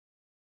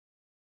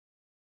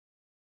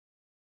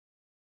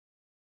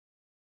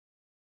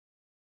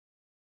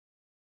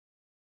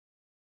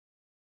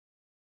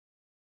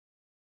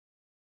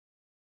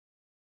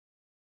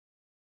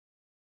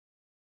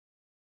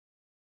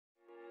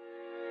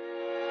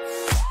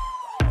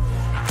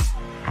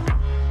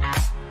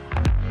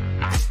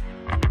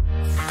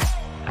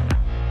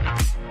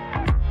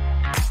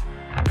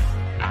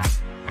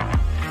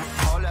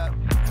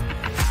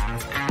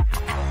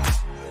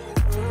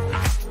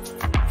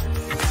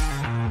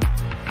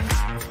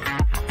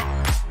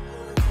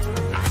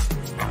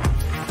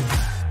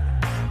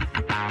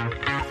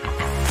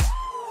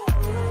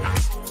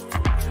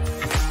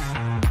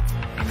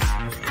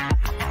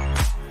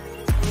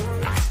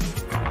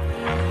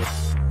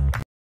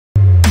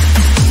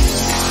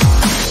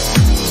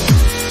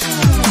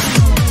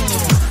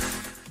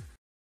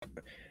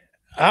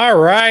All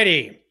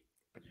righty.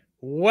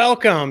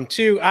 Welcome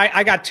to,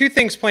 I got two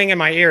things playing in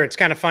my ear. It's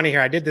kind of funny here.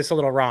 I did this a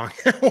little wrong.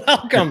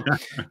 Welcome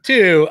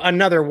to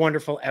another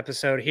wonderful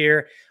episode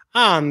here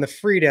on the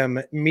Freedom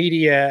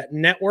Media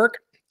Network.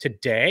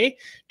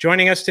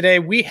 Joining us today,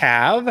 we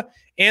have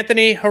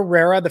Anthony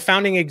Herrera, the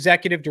founding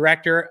executive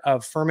director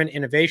of Furman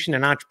Innovation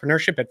and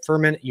Entrepreneurship at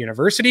Furman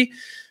University,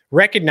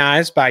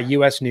 recognized by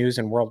U.S. News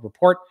and World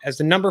Report as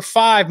the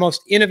 #5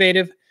 most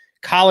innovative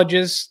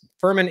colleges.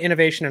 Furman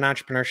Innovation and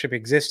Entrepreneurship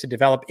exists to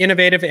develop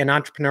innovative and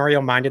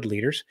entrepreneurial-minded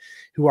leaders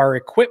who are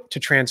equipped to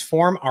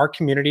transform our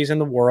communities and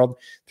the world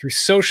through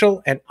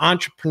social and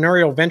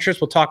entrepreneurial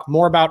ventures. We'll talk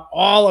more about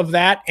all of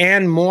that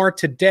and more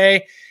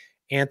today.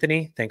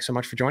 Anthony, thanks so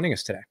much for joining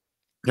us today.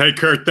 Hey,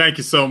 Curt, thank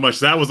you so much.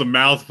 That was a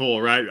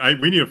mouthful, right?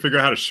 We need to figure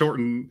out how to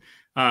shorten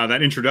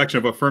that introduction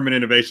of what Furman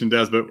Innovation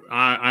does, but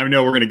I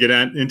know we're going to get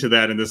into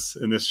that in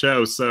this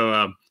show.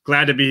 So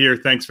glad to be here.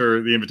 Thanks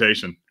for the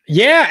invitation.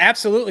 Yeah,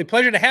 absolutely.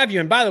 Pleasure to have you.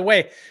 And by the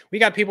way, we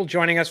got people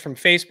joining us from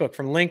Facebook,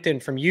 from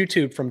LinkedIn, from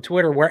YouTube, from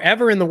Twitter,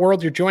 wherever in the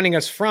world you're joining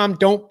us from.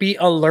 Don't be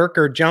a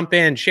lurker. Jump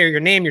in, share your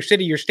name, your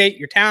city, your state,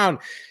 your town,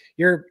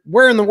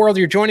 where in the world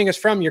you're joining us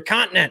from, your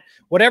continent,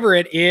 whatever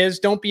it is.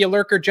 Don't be a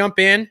lurker. Jump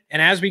in.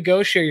 And as we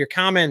go, share your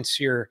comments,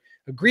 your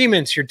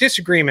agreements, your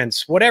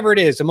disagreements, whatever it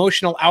is,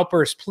 emotional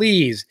outbursts,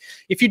 please.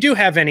 If you do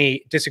have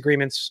any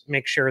disagreements,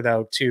 make sure,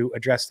 though, to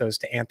address those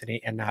to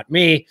Anthony and not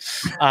me.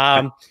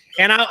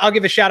 And I'll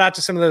give a shout out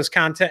to some of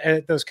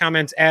those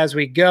comments as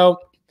we go.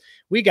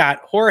 We got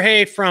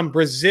Jorge from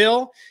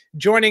Brazil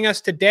joining us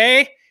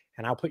today,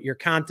 and I'll put your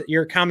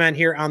comment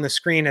here on the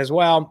screen as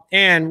well.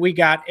 And we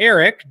got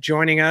Eric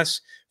joining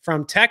us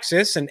from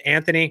Texas. And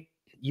Anthony,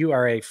 you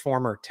are a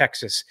former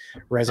Texas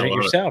resident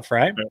yourself,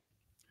 right?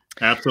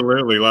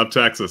 Absolutely. Love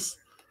Texas.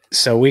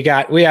 So we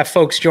have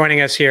folks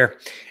joining us here,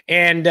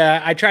 and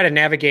I try to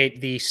navigate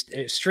the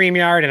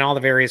StreamYard and all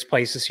the various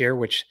places here,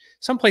 which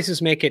some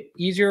places make it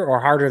easier or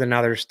harder than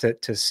others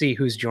to see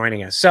who's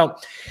joining us. So,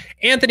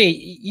 Anthony,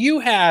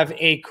 you have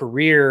a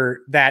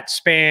career that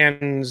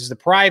spans the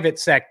private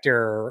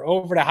sector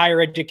over to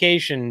higher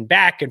education,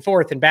 back and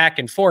forth and back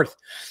and forth.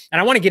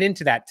 And I want to get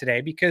into that today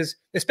because,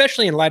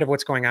 especially in light of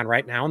what's going on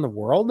right now in the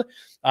world,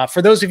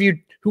 for those of you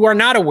who are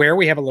not aware,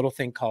 we have a little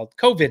thing called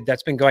COVID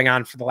that's been going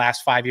on for the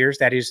last 5 years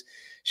that is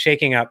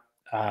shaking up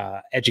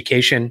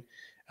education,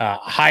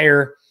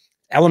 higher,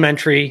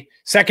 elementary,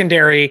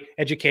 secondary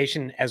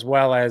education, as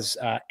well as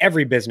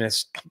every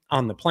business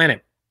on the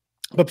planet.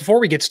 But before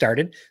we get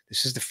started,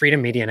 this is the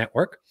Freedom Media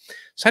Network.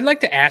 So I'd like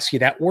to ask you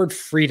that word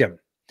freedom.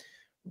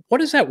 What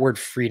does that word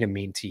freedom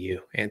mean to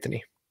you,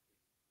 Anthony?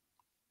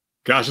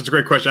 Gosh, that's a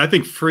great question. I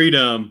think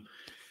freedom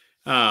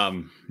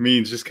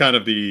means just kind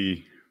of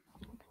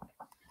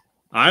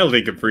I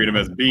think of freedom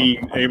as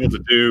being able to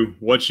do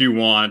what you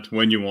want,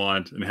 when you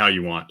want, and how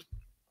you want.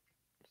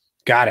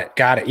 Got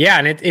it. Yeah,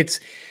 and it's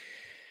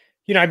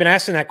I've been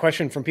asking that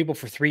question from people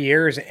for 3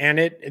 years,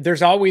 and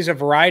there's always a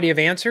variety of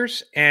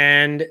answers.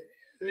 And,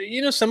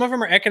 some of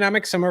them are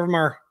economic, some of them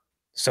are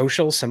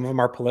social, some of them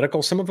are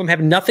political, some of them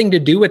have nothing to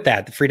do with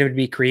that, the freedom to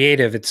be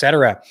creative, et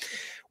cetera,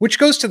 which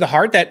goes to the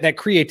heart, that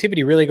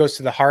creativity really goes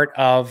to the heart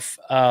of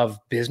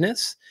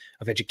business,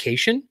 of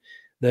education,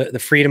 the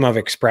freedom of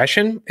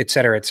expression, et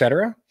cetera, et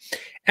cetera.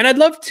 And I'd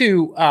love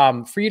to,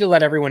 for you to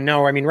let everyone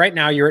know, I mean, right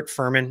now you're at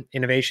Furman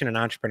Innovation and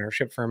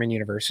Entrepreneurship, Furman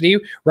University,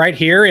 right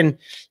here in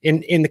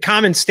the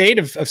common state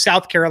of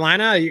South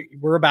Carolina.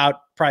 We're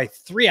about probably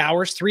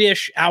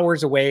 3-ish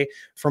hours away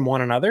from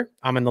one another.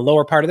 I'm in the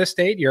lower part of the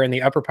state. You're in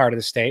the upper part of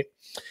the state.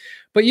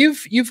 But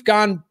you've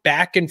gone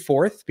back and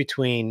forth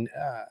between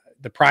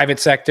the private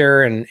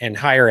sector and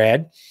higher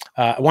ed.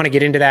 I want to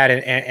get into that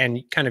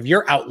and kind of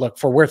your outlook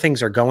for where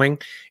things are going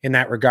in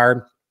that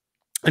regard,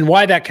 and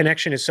why that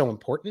connection is so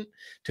important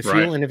to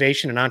fuel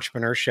innovation and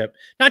entrepreneurship.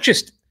 Not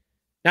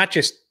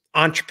just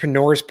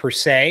entrepreneurs per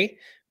se,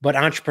 but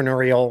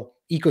entrepreneurial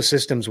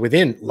ecosystems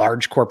within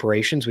large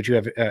corporations, which you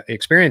have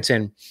experience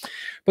in.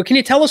 But can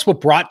you tell us what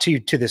brought you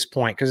to this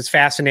point? Because it's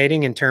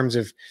fascinating in terms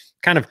of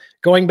kind of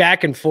going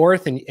back and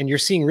forth, and you're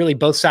seeing really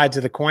both sides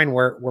of the coin,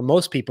 where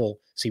most people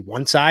see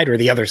one side or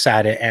the other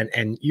side,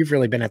 and you've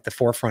really been at the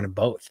forefront of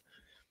both.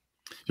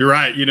 You're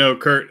right.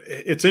 Curt,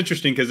 it's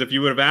interesting because if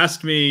you would have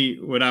asked me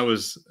when I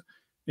was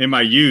in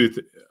my youth,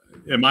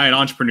 am I an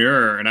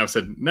entrepreneur? And I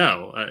said,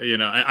 no,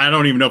 I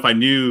don't even know if I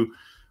knew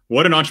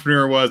what an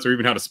entrepreneur was or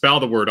even how to spell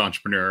the word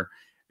entrepreneur.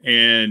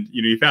 And,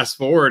 you fast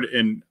forward,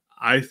 and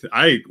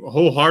I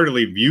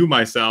wholeheartedly view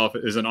myself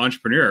as an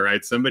entrepreneur,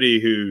 right? Somebody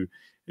who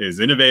is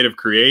innovative,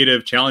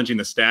 creative, challenging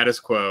the status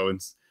quo.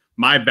 And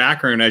my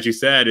background, as you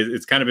said,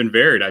 it's kind of been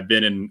varied. I've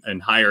been in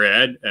higher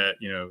ed at,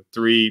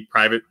 3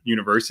 private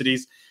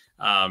universities.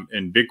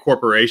 In big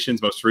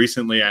corporations. Most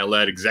recently, I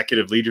led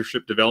executive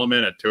leadership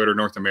development at Toyota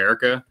North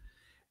America.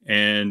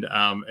 And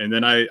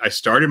then I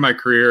started my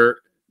career,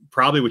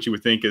 probably what you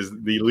would think is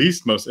the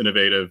least most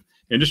innovative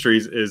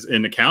industries, is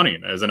in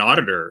accounting as an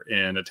auditor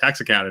and a tax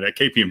accountant at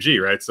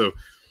KPMG, right? So,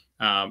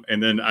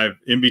 and then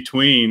in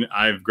between,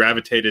 I've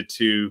gravitated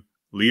to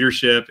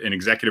leadership and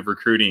executive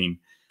recruiting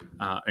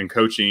and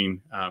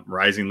coaching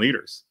rising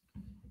leaders.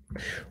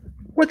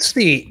 What's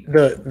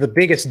the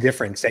biggest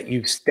difference that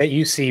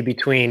you see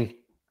between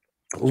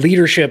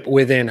leadership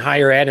within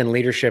higher ed and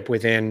leadership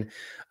within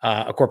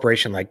a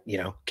corporation like,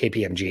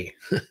 KPMG?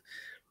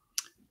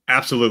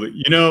 Absolutely.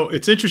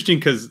 It's interesting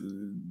because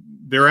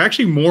there are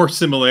actually more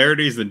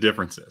similarities than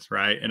differences,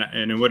 right?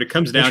 And what it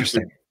comes down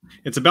to,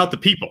 it's about the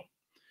people,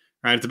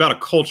 right? It's about a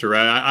culture,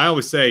 right? I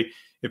always say,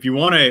 if you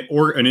want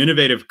an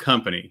innovative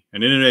company,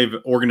 an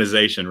innovative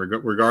organization,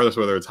 regardless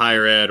whether it's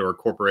higher ed or a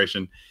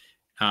corporation,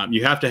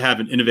 you have to have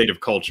an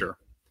innovative culture.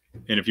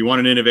 And if you want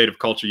an innovative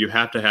culture, you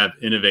have to have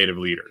innovative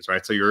leaders,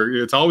 right? So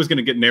it's always going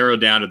to get narrowed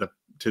down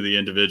to the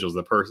individuals,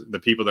 the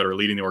people that are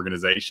leading the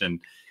organization,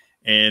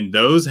 and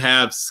those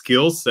have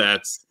skill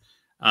sets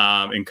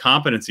and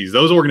competencies.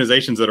 Those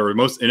organizations that are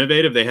most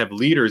innovative, they have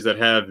leaders that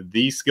have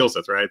these skill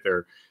sets, right?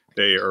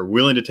 They are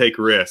willing to take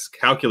risk,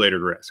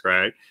 calculated risk,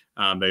 right?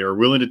 They are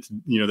willing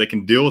to, they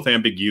can deal with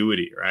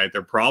ambiguity, right?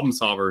 They're problem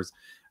solvers.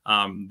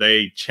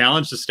 They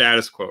challenge the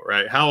status quo,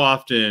 right? How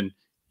often,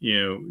 do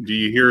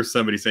you hear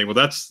somebody saying, well,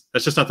 that's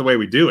just not the way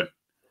we do it,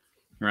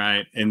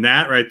 right? And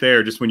that right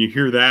there, just when you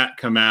hear that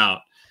come out,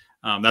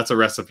 that's a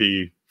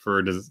recipe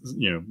for,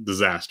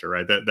 disaster,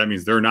 right? That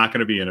means they're not going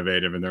to be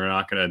innovative and they're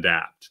not going to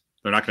adapt.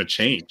 They're not going to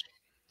change.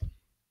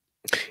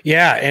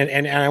 Yeah,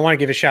 and I want to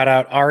give a shout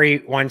out.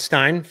 Ari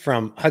Weinstein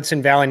from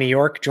Hudson Valley, New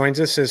York joins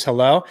us, says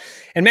hello.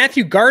 And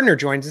Matthew Gardner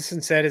joins us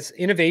and says,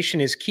 innovation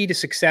is key to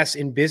success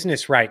in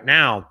business right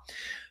now.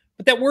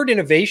 But that word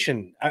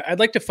innovation, I'd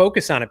like to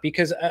focus on it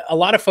because a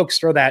lot of folks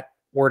throw that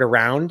word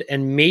around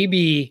and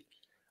maybe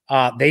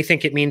they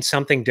think it means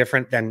something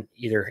different than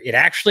either it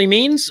actually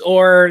means,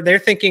 or they're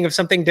thinking of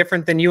something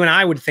different than you and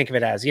I would think of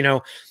it as,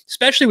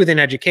 especially within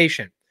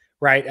education,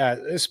 right?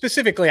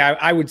 Specifically,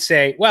 I would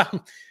say, well,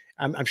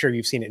 I'm sure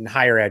you've seen it in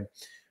higher ed,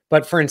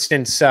 but for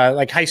instance,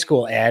 like high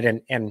school ed,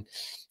 and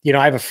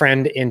I have a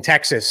friend in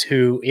Texas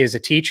who is a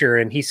teacher,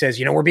 and he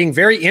says, we're being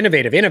very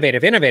innovative,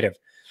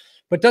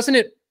 but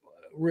doesn't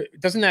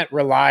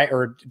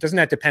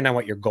that depend on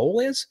what your goal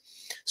is?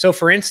 So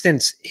for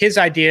instance, his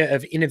idea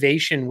of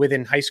innovation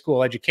within high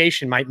school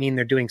education might mean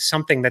they're doing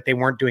something that they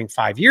weren't doing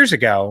 5 years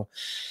ago,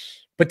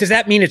 but does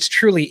that mean it's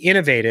truly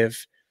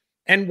innovative?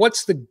 And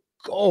what's the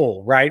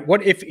goal, right?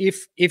 What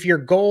if your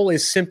goal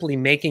is simply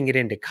making it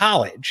into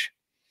college?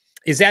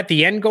 Is that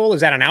the end goal?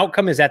 Is that an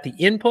outcome? Is that the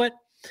input?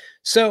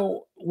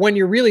 So when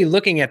you're really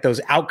looking at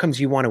those outcomes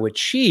you want to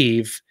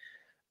achieve,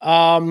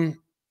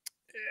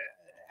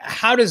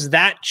 how does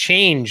that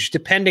change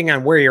depending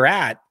on where you're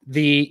at?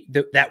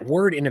 That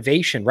word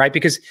innovation, right?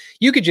 Because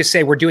you could just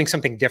say we're doing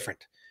something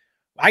different.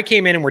 I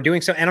came in and we're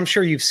doing so, and I'm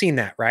sure you've seen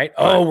that, right?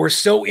 Oh, we're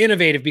so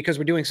innovative because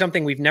we're doing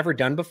something we've never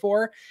done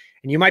before.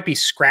 And you might be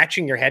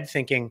scratching your head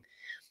thinking,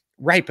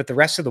 right, but the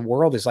rest of the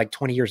world is like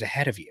 20 years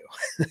ahead of you.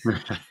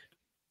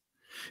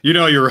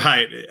 You're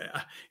right.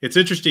 It's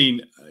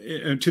interesting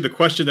to the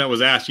question that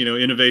was asked,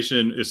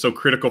 innovation is so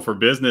critical for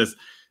business.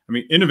 I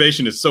mean,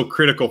 innovation is so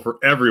critical for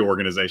every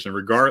organization,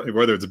 regardless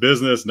whether it's a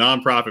business,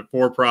 nonprofit,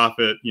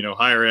 for-profit,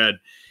 higher ed,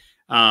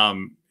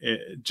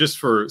 just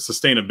for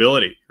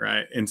sustainability,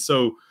 right? And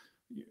so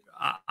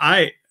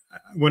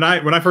when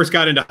I first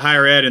got into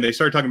higher ed and they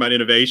started talking about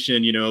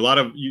innovation, a lot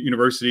of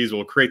universities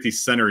will create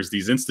these centers,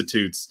 these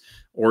institutes,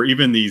 or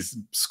even these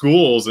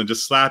schools and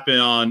just slap in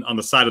on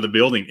the side of the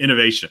building,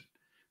 innovation,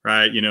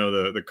 right?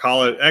 The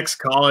college,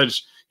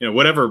 ex-college,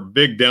 whatever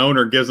big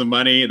donor gives them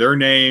money, their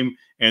name,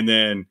 and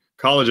then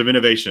College of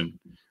Innovation,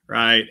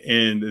 right?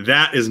 And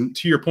that is,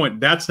 to your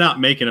point, that's not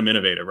making them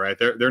innovative, right?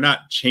 They're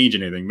not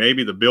changing anything.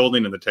 Maybe the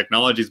building and the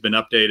technology has been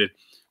updated,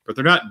 but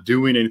they're not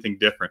doing anything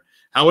different.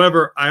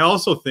 However, I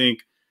also think,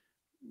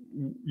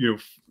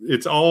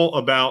 it's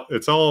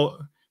all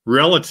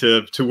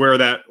relative to where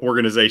that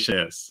organization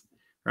is,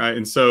 right?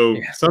 And so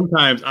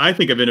sometimes I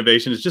think of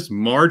innovation as just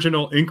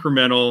marginal,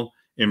 incremental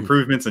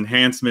improvements,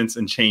 enhancements,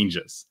 and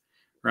changes,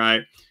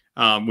 right?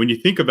 When you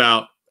think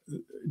about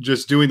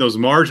just doing those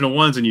marginal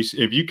ones, and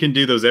if you can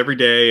do those every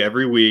day,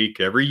 every week,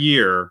 every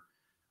year,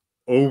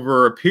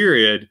 over a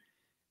period,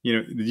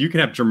 you can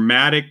have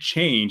dramatic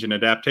change and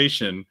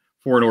adaptation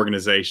for an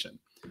organization.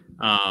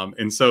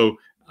 And so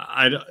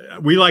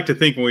we like to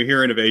think when we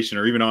hear innovation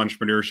or even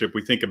entrepreneurship,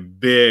 we think of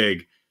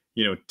big,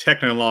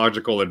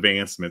 technological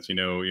advancements,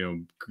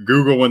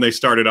 Google when they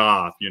started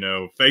off,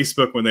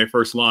 Facebook when they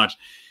first launched.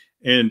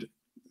 And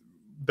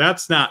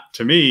that's not,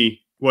 to me,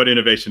 what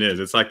innovation is.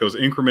 It's like those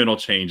incremental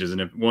changes.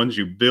 And if once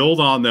you build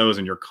on those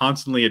and you're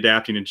constantly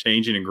adapting and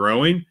changing and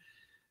growing,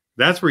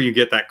 that's where you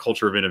get that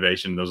culture of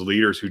innovation, those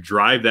leaders who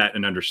drive that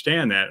and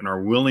understand that and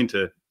are willing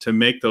to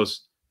make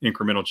those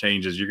incremental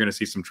changes. You're going to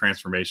see some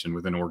transformation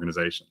within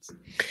organizations.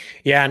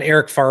 Yeah. And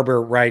Eric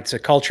Farber writes, a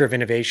culture of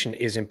innovation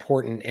is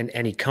important in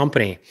any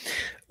company.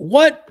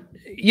 What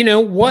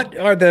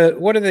are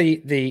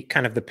the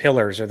kind of the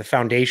pillars or the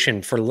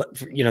foundation for,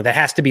 that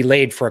has to be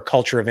laid for a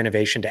culture of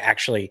innovation to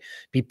actually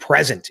be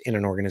present in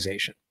an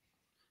organization?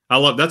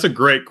 That's a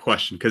great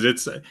question, because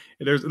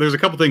there's a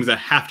couple things that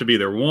have to be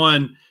there.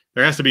 One,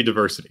 there has to be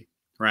diversity,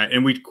 right?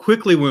 And we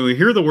quickly, when we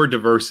hear the word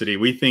diversity,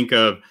 we think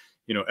of,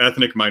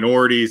 ethnic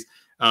minorities,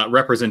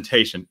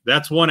 representation.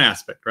 That's one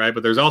aspect, right?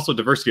 But there's also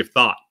diversity of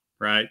thought,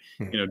 right?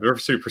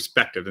 Diversity of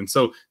perspective. And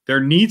so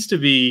there needs to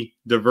be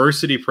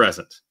diversity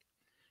present,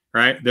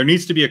 right? There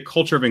needs to be a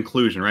culture of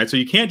inclusion, right? So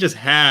you can't just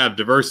have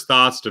diverse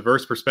thoughts,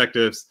 diverse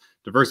perspectives,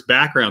 diverse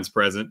backgrounds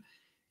present.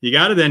 You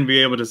got to then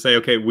be able to say,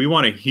 okay, we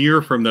want to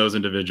hear from those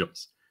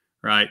individuals,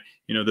 right?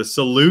 The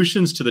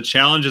solutions to the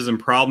challenges and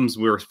problems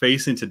we're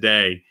facing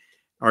today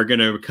are going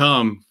to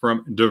come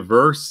from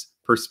diverse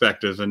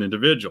perspectives and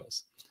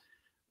individuals.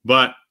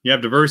 But you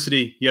have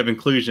diversity, you have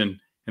inclusion,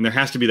 and there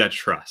has to be that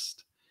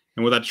trust.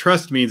 And what that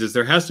trust means is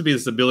there has to be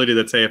this ability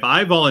that say, if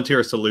I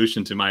volunteer a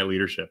solution to my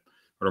leadership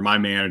or my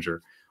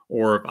manager,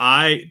 or if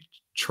I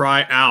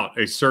try out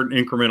a certain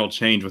incremental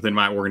change within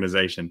my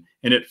organization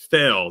and it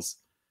fails,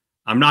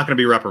 I'm not going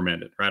to be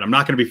reprimanded, right? I'm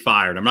not going to be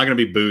fired. I'm not going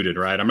to be booted,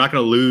 right? I'm not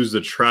going to lose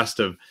the trust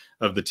of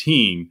the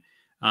team.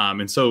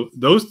 And so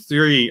those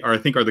three I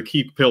think are the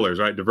key pillars,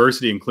 right?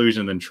 Diversity,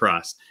 inclusion, and then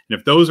trust. And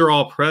if those are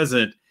all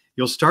present,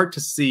 you'll start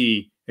to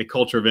see a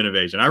culture of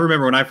innovation. I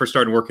remember when I first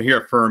started working here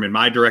at Furman,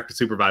 my direct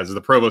supervisor, the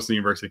provost of the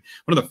university,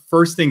 one of the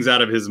first things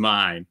out of his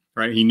mind,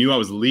 right? He knew I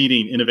was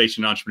leading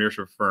innovation and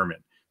entrepreneurship at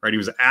Furman, right? He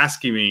was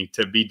asking me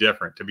to be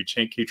different, to be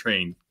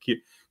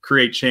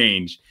create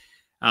change.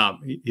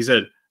 He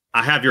said,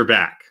 I have your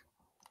back.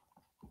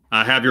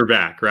 I have your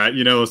back, right?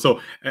 So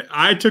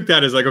I took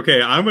that as like,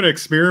 okay, I'm going to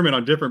experiment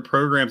on different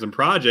programs and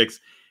projects.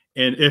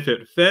 And if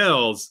it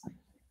fails,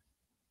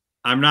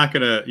 I'm not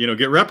going to,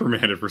 get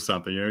reprimanded for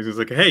something. It's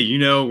like, hey,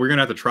 we're going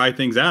to have to try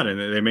things out and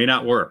they may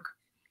not work.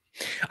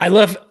 I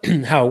love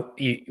how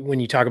when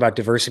you talk about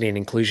diversity and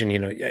inclusion,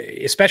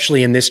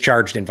 especially in this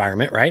charged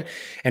environment, right?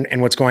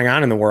 And what's going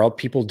on in the world,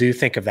 people do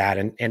think of that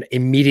and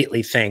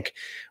immediately think,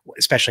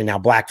 especially now,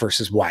 black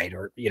versus white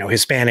or,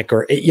 Hispanic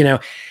or,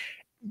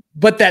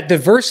 but that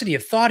diversity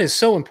of thought is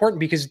so important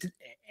because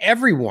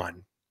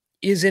everyone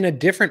is in a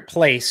different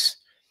place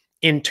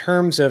in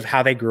terms of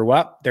how they grew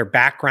up, their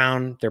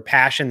background, their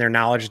passion, their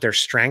knowledge, their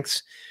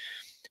strengths,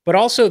 but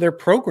also their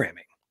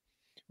programming,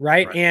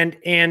 right?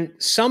 And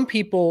some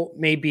people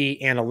may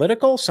be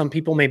analytical, some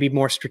people may be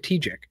more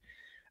strategic.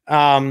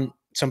 Some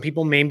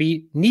people may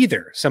be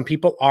neither. Some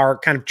people are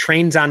kind of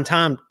trains on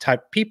time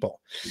type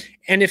people.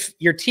 And if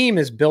your team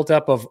is built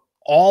up of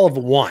all of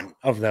one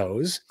of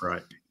those,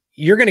 right,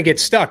 you're going to get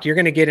stuck. You're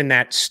going to get in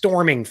that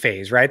storming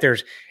phase, right?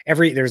 There's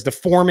the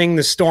forming,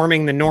 the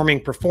storming, the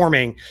norming,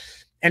 performing.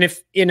 And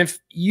if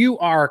you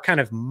are kind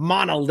of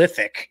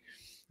monolithic,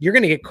 you're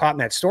going to get caught in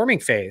that storming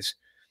phase.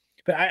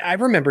 But I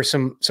remember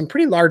some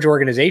pretty large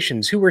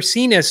organizations who were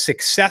seen as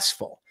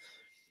successful.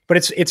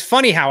 But it's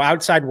funny how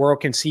outside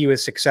world can see you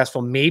as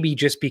successful, maybe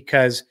just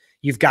because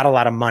you've got a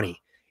lot of money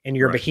and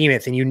you're a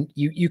behemoth and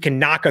you can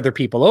knock other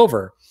people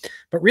over.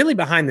 But really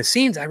behind the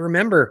scenes, I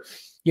remember,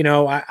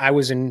 I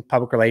was in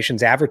public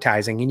relations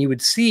advertising, and you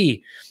would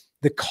see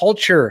the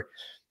culture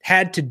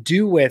had to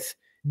do with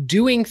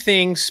doing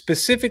things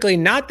specifically,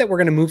 not that we're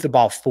going to move the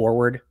ball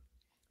forward,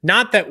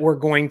 not that we're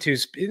going to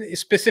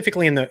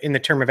specifically in the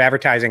term of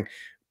advertising,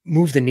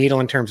 move the needle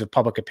in terms of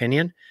public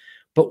opinion,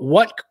 but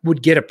what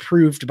would get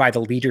approved by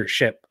the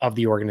leadership of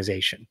the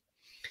organization,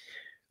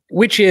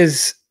 which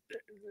is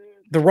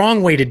the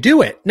wrong way to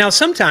do it. Now,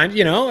 sometimes,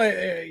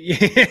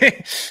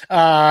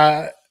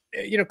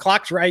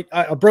 clock's right.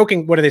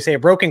 What do they say? A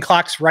broken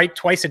clock's right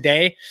twice a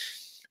day,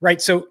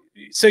 right? So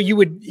you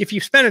would, if you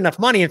spend enough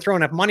money and throw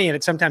enough money in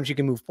it, sometimes you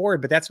can move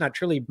forward, but that's not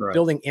truly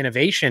building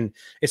innovation,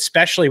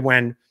 especially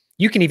when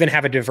you can even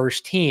have a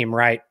diverse team,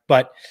 right?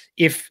 But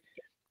if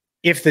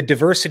the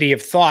diversity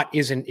of thought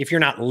if you're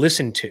not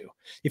listened to,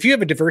 if you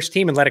have a diverse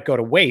team and let it go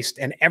to waste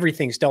and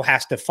everything still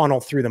has to funnel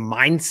through the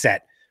mindset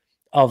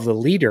of the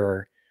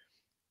leader,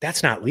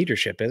 that's not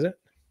leadership, is it?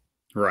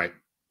 Right.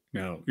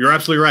 No, you're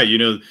absolutely right.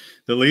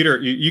 The leader,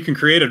 you can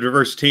create a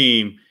diverse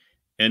team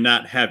and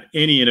not have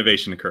any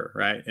innovation occur,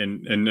 right?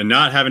 And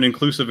not have an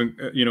inclusive,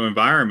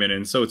 environment.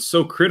 And so it's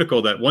so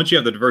critical that once you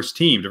have the diverse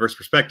team, diverse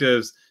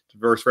perspectives,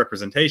 diverse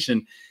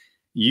representation,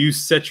 you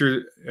set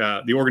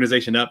the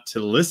organization up to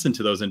listen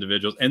to those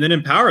individuals and then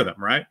empower them,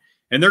 right?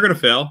 And they're going to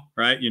fail,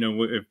 right?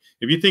 If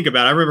you think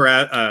about it, I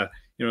remember,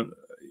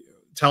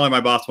 telling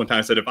my boss one time,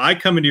 I said, if I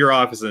come into your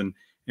office and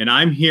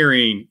I'm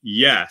hearing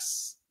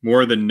yes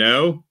more than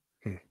no,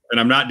 then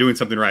I'm not doing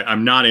something right.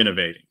 I'm not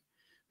innovating,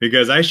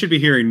 because I should be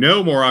hearing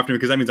no more often,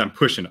 because that means I'm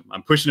pushing them.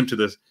 I'm pushing them to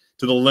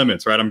the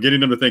limits, right? I'm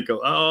getting them to think,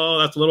 oh,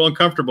 that's a little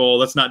uncomfortable.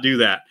 Let's not do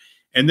that.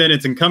 And then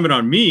it's incumbent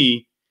on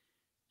me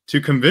to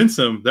convince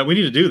them that we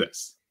need to do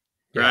this,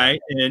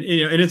 right? And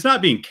and it's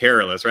not being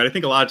careless, right? I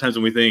think a lot of times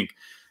when we think,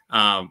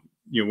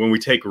 when we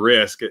take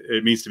risk,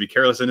 it means to be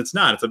careless, and it's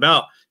not. It's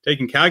about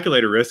taking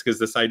calculated risk. Is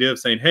this idea of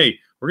saying, hey,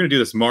 we're going to do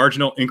this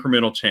marginal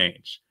incremental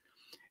change.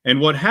 And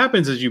what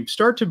happens is you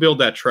start to build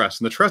that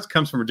trust, and the trust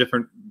comes from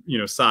different,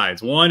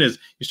 sides. One is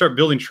you start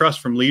building trust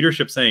from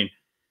leadership saying,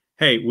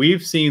 hey,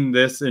 we've seen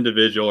this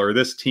individual or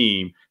this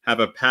team have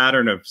a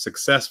pattern of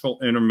successful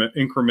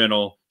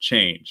incremental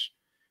change,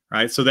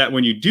 right? So that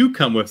when you do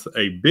come with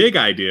a big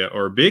idea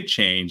or a big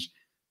change,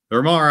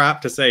 they're more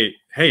apt to say,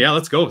 hey, yeah,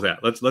 let's go with that.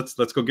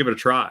 Let's go give it a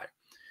try.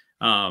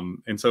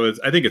 And so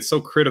I think it's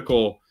so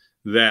critical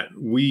that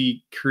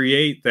we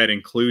create that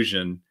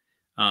inclusion.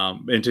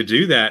 And to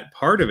do that,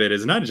 part of it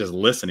is not just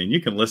listening. You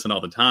can listen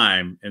all the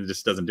time and it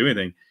just doesn't do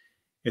anything.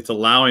 It's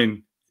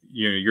allowing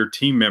your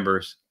team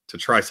members to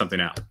try something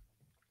out.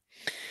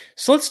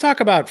 So let's talk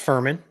about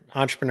Furman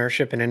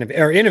entrepreneurship and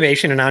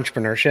innovation and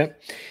entrepreneurship.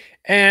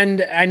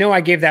 And I know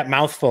I gave that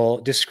mouthful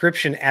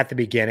description at the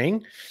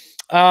beginning,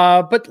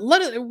 but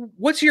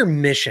what's your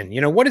mission?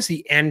 What is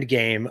the end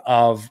game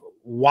of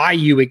why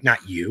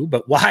not you,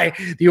 but why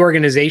the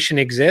organization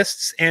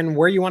exists and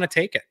where you want to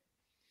take it?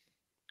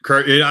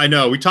 Curt, I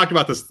know we talked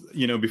about this,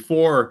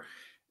 before.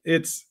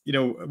 It's,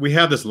 we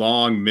have this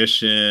long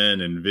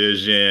mission and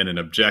vision and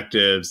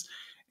objectives,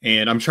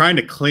 and I'm trying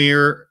to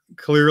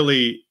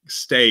clearly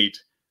state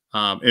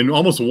in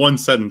almost one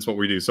sentence what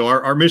we do. So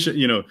our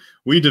mission,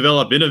 we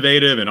develop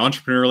innovative and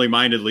entrepreneurially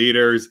minded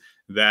leaders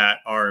that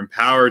are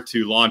empowered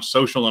to launch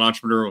social and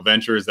entrepreneurial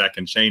ventures that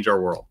can change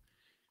our world.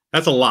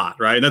 That's a lot,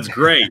 right? And that's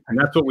great. And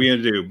that's what we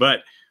need to do.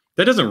 But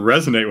that doesn't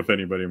resonate with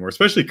anybody anymore,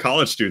 especially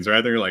college students,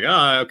 right? They're like,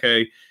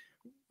 okay.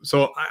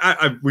 So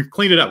we've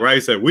cleaned it up, right? I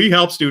said, we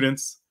help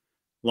students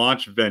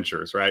launch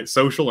ventures, right?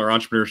 Social or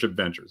entrepreneurship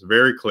ventures.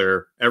 Very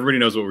clear. Everybody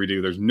knows what we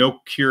do. There's no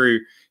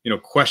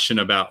question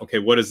about, okay,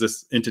 what does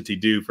this entity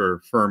do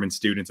for Furman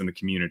students in the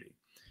community?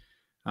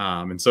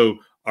 And so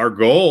our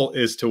goal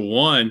is to,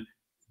 one,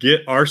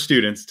 get our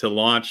students to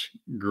launch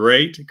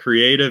great,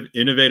 creative,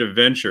 innovative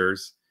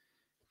ventures,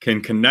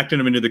 can connect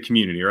them into the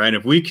community, right?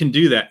 If we can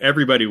do that,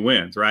 everybody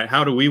wins, right?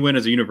 How do we win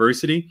as a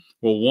university?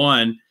 Well,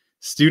 one,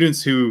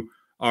 students who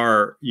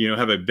are,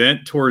 have a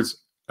bent towards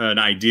an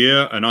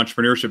idea, an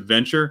entrepreneurship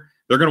venture,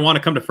 they're going to want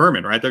to come to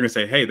Furman, right? They're going to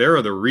say, hey, there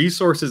are the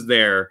resources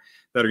there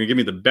that are going to give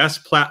me the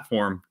best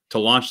platform to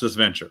launch this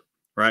venture,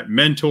 right?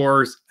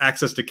 Mentors,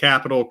 access to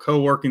capital,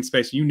 co-working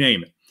space, you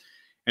name it.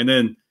 And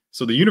then,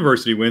 so the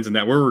university wins in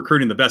that we're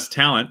recruiting the best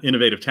talent,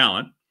 innovative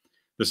talent.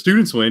 The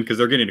students win because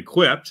they're getting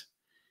equipped.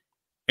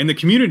 And the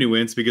community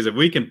wins because if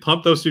we can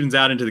pump those students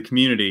out into the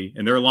community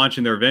and they're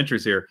launching their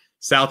ventures here,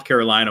 South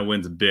Carolina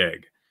wins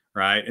big,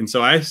 right? And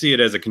so I see it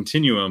as a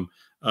continuum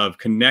of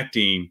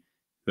connecting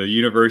the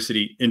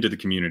university into the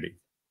community.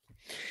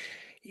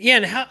 Yeah,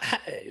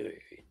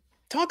 and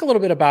talk a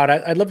little bit about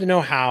it. I'd love to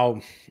know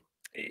how,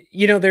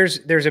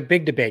 there's a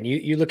big debate.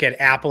 You look at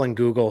Apple and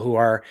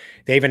Google,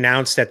 they've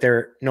announced that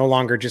they're no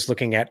longer just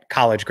looking at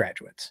college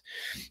graduates.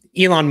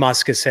 Elon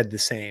Musk has said the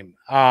same.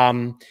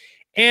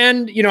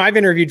 And, I've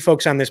interviewed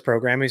folks on this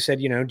program who said,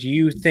 do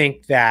you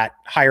think that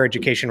higher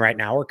education right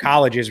now or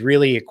colleges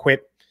really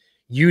equip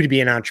you to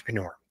be an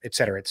entrepreneur, et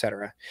cetera, et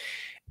cetera?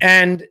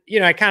 And,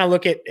 I kind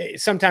of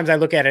sometimes I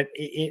look at it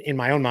in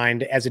my own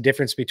mind as a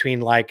difference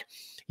between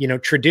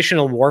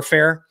traditional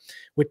warfare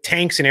with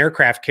tanks and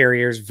aircraft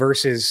carriers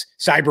versus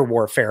cyber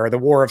warfare or the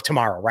war of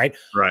tomorrow, right?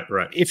 Right.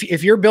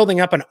 If you're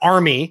building up an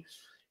army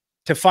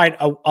to fight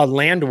a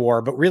land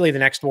war, but really the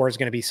next war is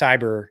going to be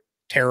cyber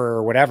terror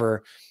or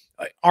whatever,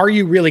 are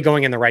you really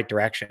going in the right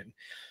direction?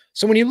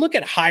 So when you look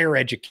at higher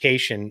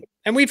education,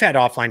 and we've had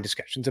offline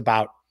discussions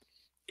about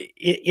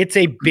it's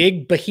a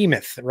big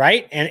behemoth,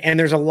 right? And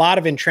there's a lot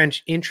of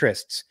entrenched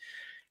interests.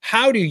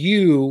 How do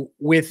you,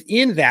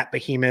 within that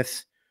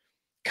behemoth,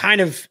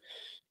 kind of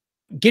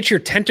get your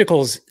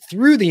tentacles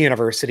through the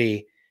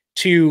university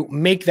to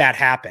make that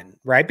happen,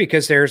 right?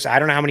 Because there's, I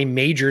don't know how many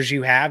majors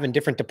you have in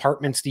different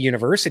departments the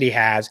university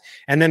has,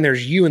 and then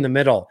there's you in the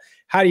middle.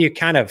 How do you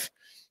kind of,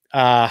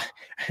 I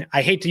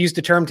hate to use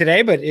the term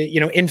today, but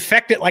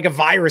infect it like a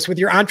virus with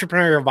your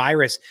entrepreneurial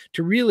virus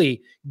to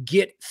really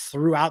get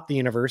throughout the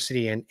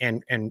university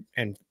and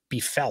be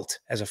felt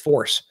as a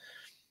force?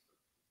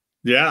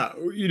 Yeah.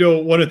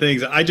 One of the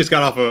things, I just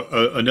got off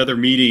another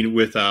meeting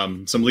with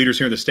some leaders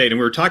here in the state, and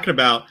we were talking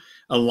about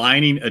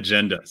aligning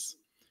agendas,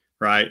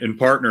 right? And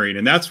partnering.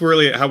 And that's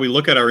really how we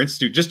look at our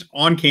institute just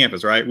on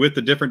campus, right? With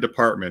the different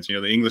departments,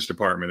 the English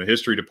department, the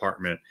history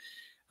department.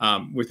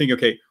 We're thinking,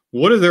 okay,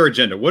 what is their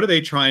agenda? What are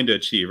they trying to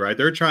achieve, right?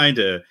 They're trying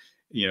to,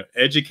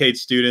 educate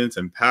students,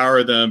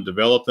 empower them,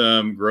 develop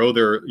them, grow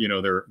their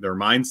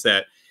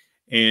mindset,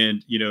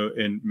 and,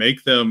 and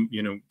make them,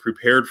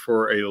 prepared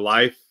for a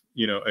life,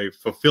 a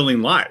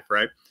fulfilling life,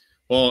 right?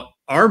 Well,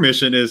 our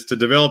mission is to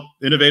develop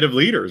innovative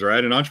leaders,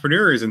 right? And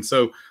entrepreneurs. And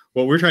so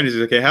what we're trying to do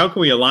is, okay, how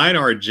can we align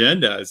our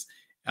agendas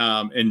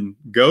and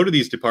go to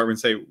these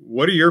departments and say,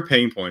 what are your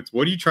pain points?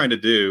 What are you trying to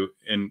do?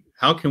 And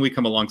how can we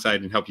come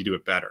alongside and help you do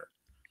it better?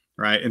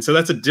 Right. And so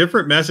that's a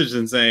different message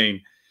than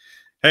saying,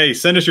 hey,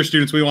 send us your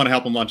students. We want to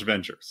help them launch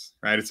ventures.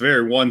 Right. It's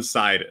very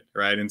one-sided.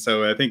 Right. And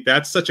so I think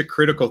that's such a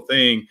critical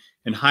thing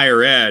in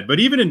higher ed. But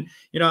even in,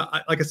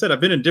 like I said,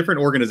 I've been in different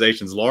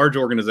organizations, large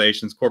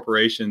organizations,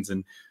 corporations,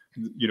 and,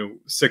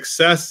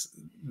 success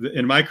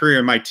in my career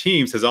and my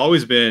teams has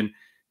always been,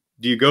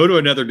 do you go to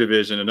another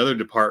division, another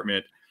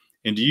department,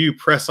 and do you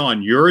press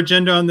on your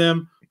agenda on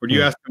them? Or do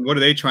you ask them, what are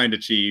they trying to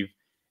achieve?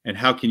 And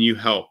how can you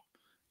help?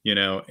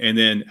 And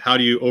then how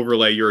do you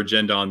overlay your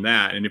agenda on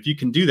that? And if you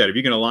can do that, if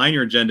you can align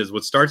your agendas,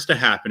 what starts to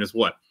happen is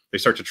what? They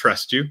start to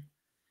trust you.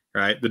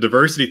 right? The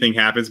diversity thing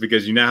happens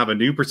because you now have a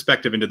new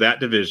perspective into that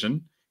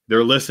division.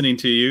 They're listening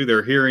to you,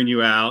 they're hearing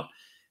you out,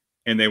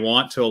 and they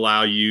want to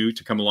allow you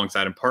to come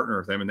alongside and partner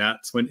with them. And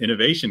that's when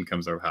innovation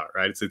comes about,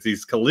 right? It's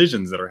these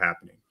collisions that are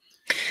happening.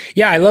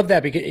 Yeah, I love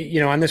that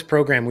because, on this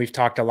program, we've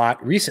talked a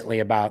lot recently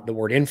about the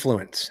word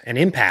influence and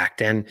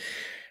impact, and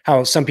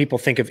how some people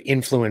think of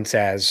influence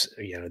as,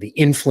 the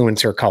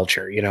influencer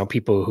culture,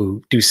 people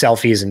who do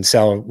selfies and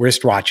sell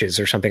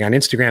wristwatches or something on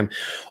Instagram,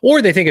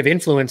 or they think of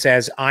influence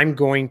as I'm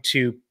going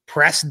to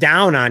press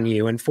down on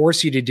you and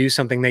force you to do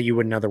something that you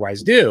wouldn't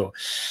otherwise do.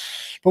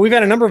 But we've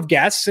had a number of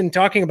guests and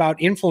talking about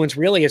influence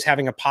really as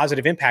having a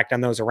positive impact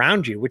on those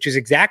around you, which is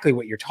exactly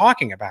what you're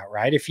talking about,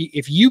 right?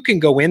 If you can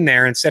go in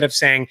there instead of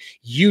saying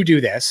you do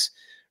this,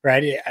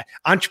 right?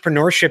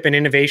 Entrepreneurship and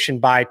innovation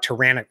by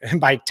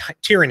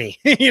tyranny,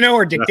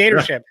 or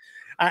dictatorship.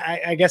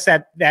 I guess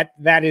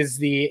that is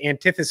the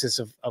antithesis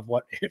of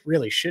what it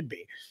really should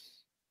be.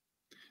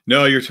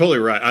 No, you're totally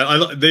right.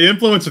 The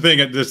influencer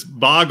thing, this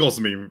boggles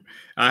me.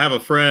 I have a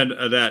friend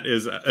that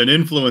is an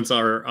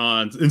influencer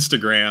on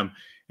Instagram,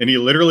 and he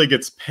literally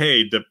gets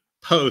paid to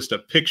post a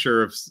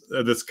picture of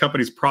this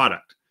company's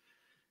product.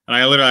 And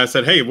I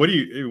said, hey,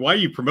 why are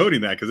you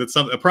promoting that? Because it's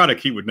a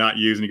product he would not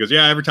use. And he goes,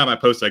 yeah, every time I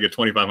post it, I get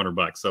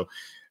 $2,500. So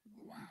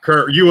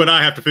Curt, you and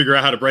I have to figure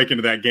out how to break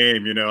into that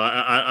game.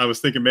 I was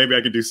thinking maybe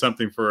I could do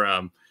something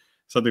for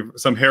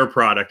some hair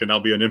product, and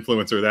I'll be an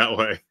influencer that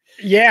way.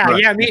 Yeah,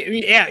 but,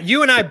 yeah,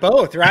 you and I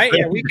both, right?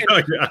 Yeah,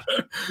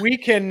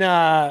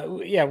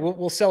 yeah.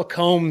 We'll sell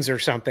combs or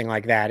something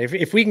like that.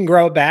 If we can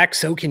grow it back,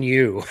 so can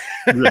you.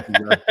 But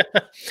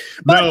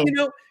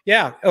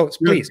yeah. Oh,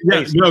 please.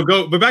 No,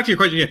 go. But back to your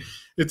question. Yeah,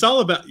 it's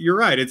all about. You're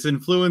right. It's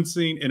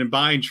influencing and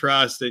buying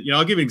trust.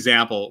 I'll give you an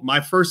example.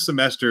 My first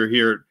semester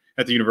here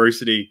at the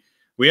university,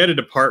 we had a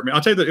department.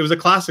 I'll tell you that it was a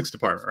classics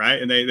department,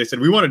 right? And they said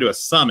we want to do a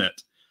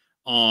summit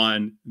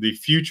on the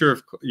future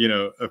of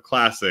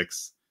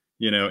classics,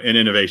 and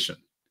innovation.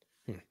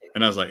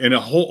 And I was like, it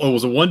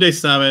was a one-day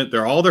summit.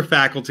 They're all their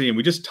faculty, and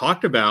we just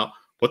talked about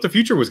what the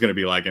future was going to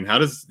be like, and how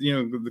does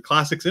the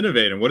classics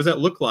innovate, and what does that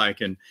look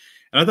like, and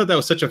I thought that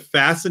was such a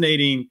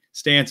fascinating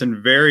stance and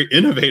very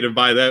innovative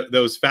by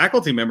those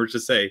faculty members to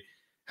say,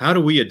 how do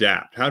we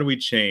adapt? How do we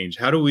change?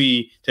 How do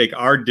we take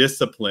our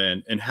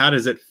discipline, and how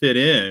does it fit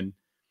in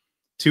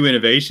to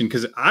innovation?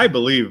 Because I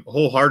believe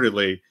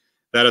wholeheartedly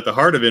that at the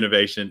heart of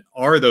innovation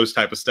are those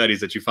type of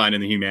studies that you find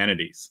in the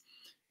humanities.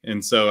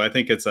 And so I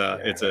think it's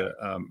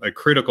a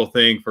critical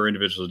thing for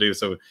individuals to do.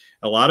 So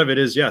a lot of it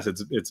is, yes,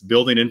 it's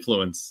building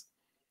influence.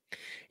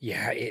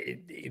 Yeah,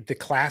 the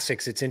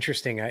classics. It's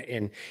interesting,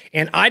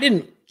 and I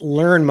didn't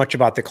learn much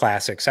about the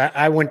classics.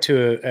 I went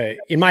to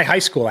in my high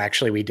school,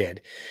 actually, we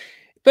did,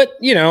 but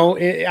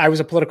I was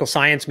a political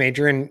science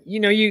major, and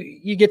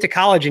you get to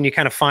college and you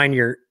kind of find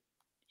your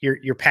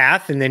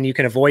path, and then you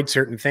can avoid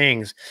certain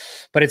things.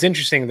 But it's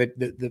interesting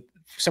that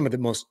some of the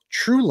most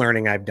true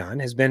learning I've done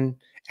has been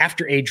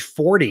after age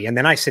 40. And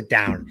then I sit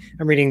down,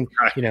 I'm reading,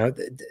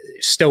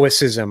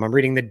 Stoicism, I'm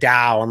reading the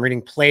Tao, I'm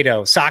reading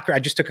Plato, Socrates. I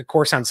just took a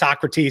course on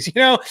Socrates,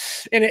 and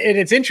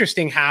it's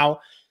interesting how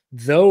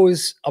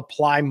those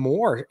apply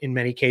more in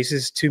many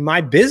cases to my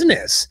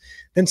business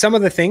than some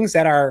of the things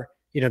that are,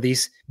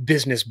 these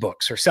business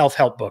books or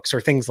self-help books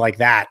or things like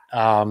that.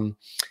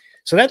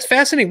 So that's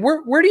fascinating.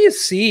 Where do you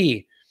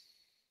see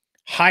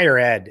higher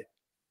ed?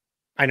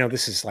 I know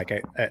this is like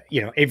a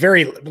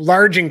very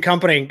large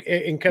company.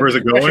 Where's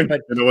it going?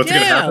 But what's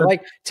going to happen?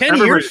 Like 10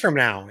 years from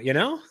now,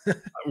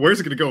 Where's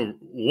it going to go?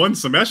 One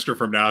semester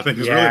from now, I think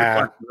is really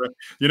the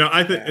question.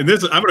 I think, and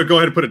this, I'm going to go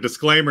ahead and put a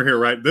disclaimer here,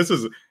 right? This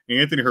is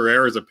Anthony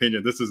Herrera's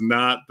opinion. This is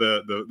not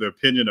the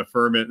opinion of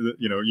Furman,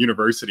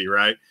 University,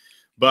 right?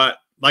 But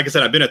like I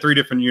said, I've been at 3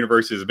 different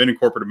universities. I've been in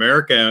corporate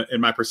America,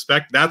 and my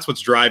perspective, that's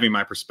what's driving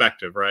my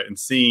perspective, right? And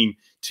seeing,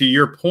 to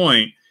your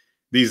point,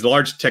 these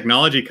large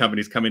technology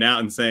companies coming out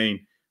and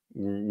saying,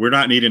 we're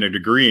not needing a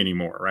degree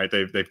anymore, right?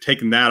 They've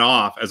taken that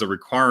off as a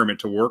requirement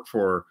to work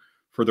for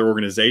their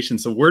organization.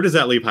 So where does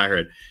that leave higher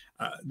ed?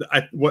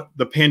 What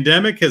the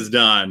pandemic has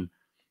done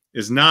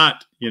is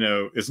not,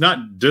 it's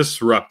not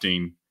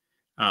disrupting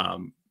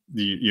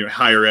the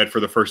higher ed for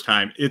the first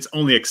time. It's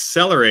only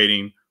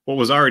accelerating what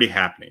was already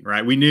happening,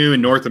 right? We knew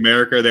in North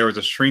America there was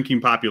a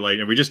shrinking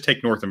population. If we just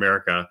take North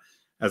America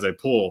as a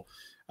pool,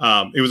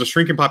 it was a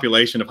shrinking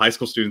population of high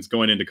school students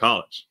going into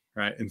college,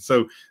 right? And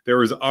so there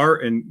was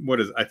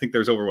I think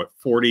there's over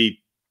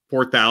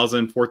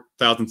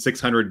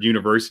 4,600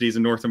 universities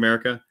in North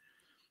America.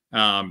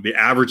 The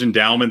average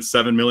endowment,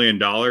 $7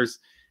 million.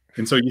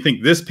 And so you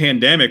think this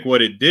pandemic,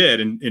 what it did,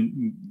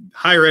 and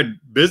higher ed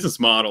business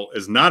model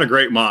is not a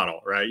great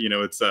model, right?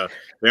 It's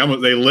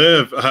they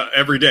live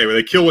every day where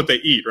they kill what they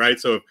eat, right?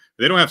 So if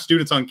they don't have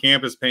students on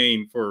campus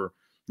paying for,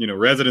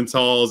 residence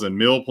halls and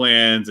meal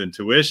plans and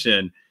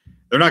tuition,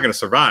 they're not going to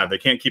survive. They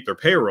can't keep their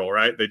payroll,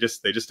 right? They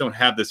just don't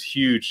have this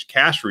huge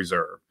cash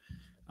reserve.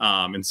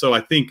 And so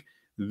I think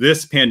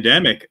this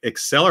pandemic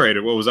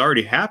accelerated what was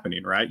already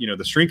happening, right?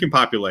 The shrinking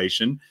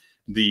population,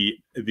 the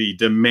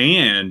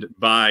demand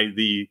by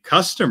the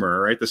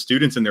customer, right? The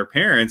students and their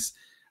parents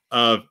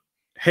of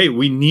hey,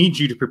 we need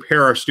you to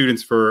prepare our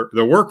students for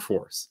the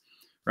workforce,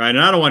 right? And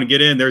I don't want to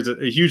get in, there's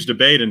a huge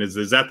debate, and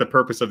is that the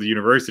purpose of the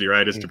university,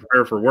 right? Is to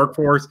prepare for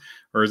workforce,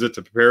 or is it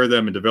to prepare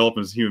them and develop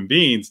them as human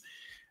beings?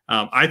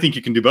 I think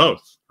you can do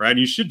both, right? And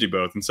you should do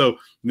both. And so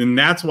then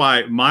that's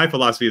why my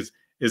philosophy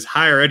is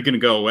higher ed going to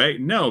go away?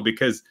 No,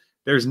 because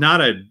there's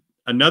not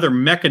another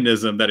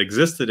mechanism that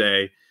exists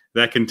today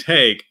that can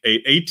take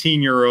a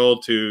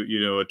 18-year-old to,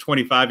 you know, a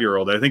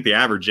 25-year-old. I think the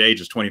average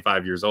age is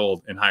 25 years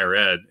old in higher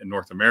ed in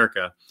North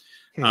America.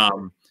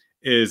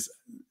 There's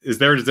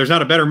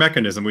not a better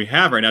mechanism we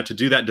have right now to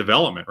do that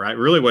development, right?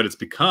 Really what it's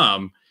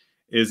become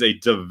is a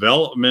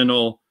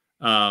developmental,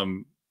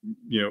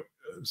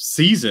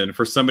 season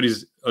for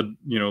somebody's,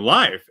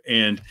 life.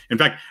 And in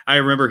fact, I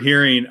remember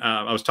hearing,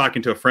 I was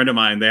talking to a friend of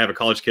mine, they have a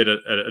college kid at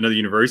another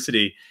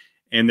university,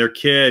 and their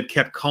kid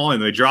kept calling.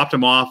 They dropped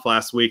him off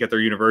last week at their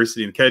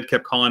university, and the kid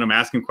kept calling him,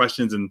 asking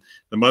questions. And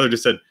the mother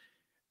just said,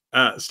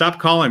 stop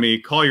calling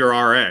me, call your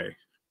RA.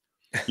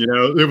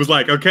 It was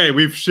like, okay,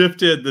 we've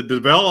shifted the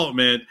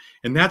development,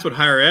 and that's what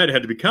higher ed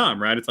had to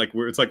become, right? It's like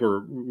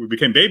we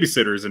became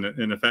babysitters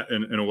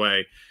in a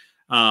way.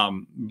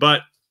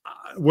 But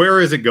where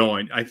is it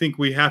going? I think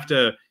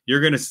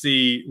you're going to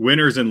see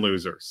winners and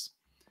losers,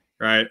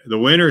 right? The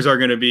winners are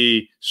going to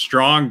be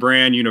strong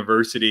brand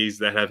universities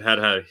that have had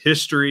a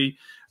history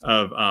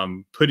of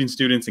putting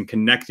students and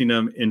connecting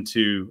them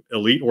into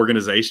elite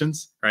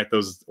organizations, right?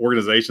 Those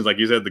organizations, like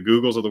you said, the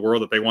Googles of the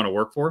world that they want to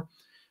work for,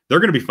 they're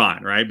going to be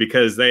fine, right?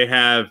 Because they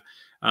have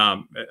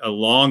a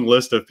long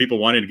list of people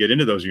wanting to get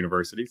into those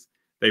universities.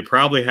 They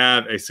probably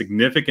have a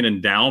significant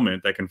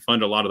endowment that can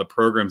fund a lot of the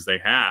programs they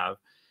have.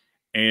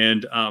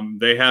 And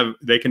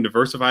they can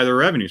diversify their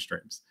revenue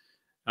streams.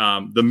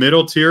 The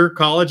middle tier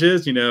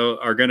colleges,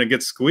 are going to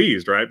get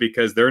squeezed, right?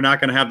 Because they're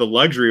not going to have the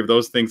luxury of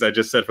those things I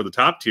just said for the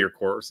top tier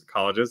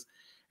colleges.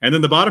 And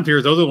then the bottom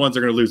tiers, those are the ones that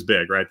are going to lose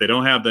big, right? They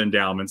don't have the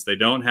endowments. They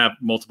don't have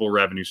multiple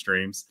revenue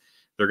streams.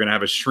 They're going to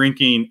have a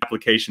shrinking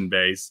application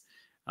base.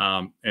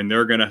 And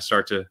they're going to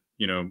start to,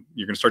 you're going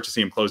to start to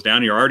see them close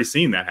down. You're already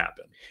seeing that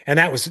happen. And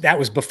that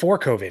was before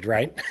COVID,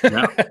 right?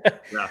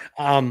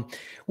 Yeah.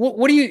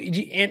 What do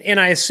you, and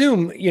I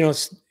assume,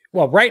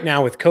 well, right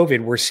now with COVID,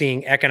 we're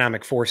seeing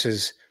economic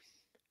forces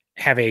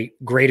have a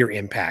greater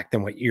impact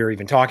than what you're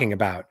even talking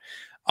about.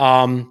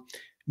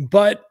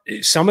 But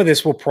some of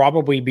this will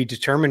probably be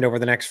determined over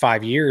the next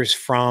 5 years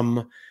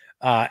from,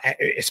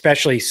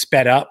 especially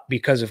sped up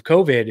because of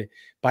COVID,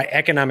 by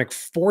economic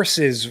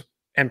forces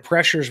and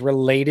pressures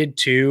related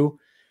to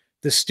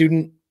the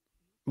student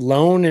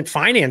loan and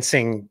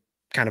financing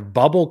kind of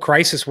bubble,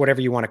 crisis,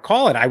 whatever you want to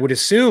call it, I would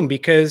assume,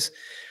 because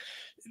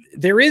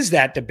there is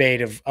that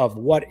debate of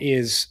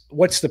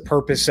what's the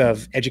purpose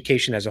of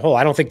education as a whole.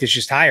 I don't think there's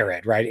just higher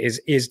ed, right?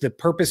 Is the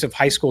purpose of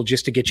high school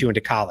just to get you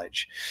into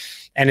college?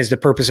 And is the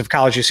purpose of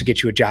college just to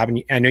get you a job?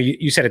 And I know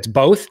you said it's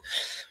both.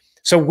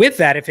 So with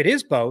that, if it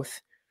is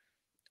both,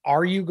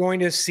 are you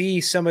going to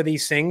see some of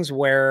these things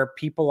where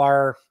people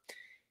are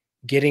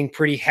getting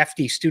pretty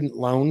hefty student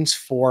loans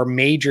for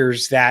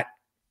majors that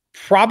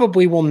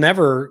probably will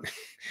never,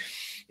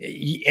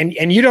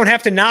 and you don't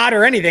have to nod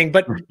or anything,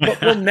 but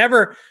we'll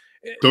never,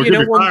 don't get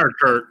me fired,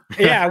 Curt.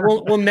 Yeah,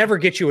 we'll never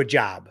get you a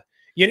job.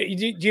 Do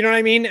you know what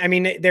I mean? I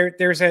mean,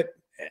 there's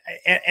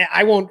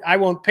I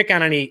won't pick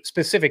on any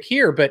specific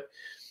here,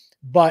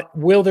 but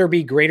will there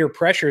be greater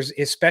pressures,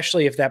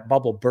 especially if that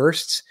bubble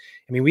bursts?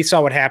 I mean, we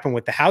saw what happened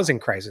with the housing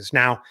crisis.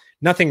 Now,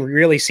 nothing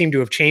really seemed to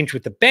have changed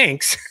with the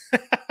banks.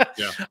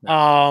 Yeah.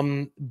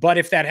 But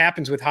if that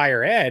happens with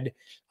higher ed,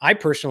 I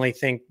personally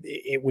think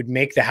it would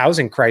make the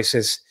housing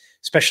crisis,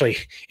 especially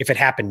if it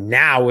happened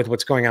now with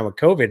what's going on with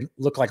COVID,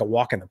 look like a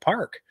walk in the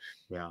park.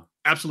 Yeah,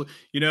 absolutely.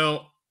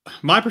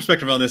 My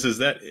perspective on this is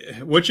that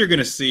what you're going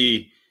to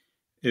see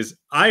is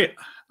I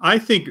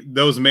think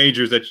those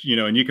majors that,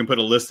 and you can put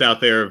a list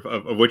out there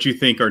of what you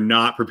think are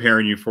not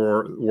preparing you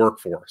for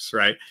workforce,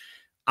 right?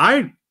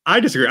 I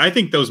disagree. I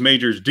think those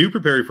majors do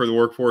prepare you for the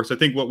workforce. I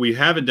think what we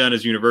haven't done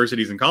as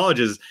universities and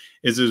colleges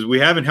is we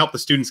haven't helped the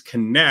students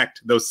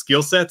connect those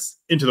skill sets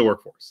into the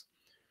workforce,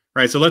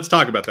 right? So let's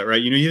talk about that,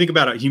 right? You think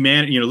about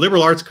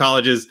liberal arts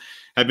colleges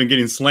have been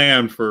getting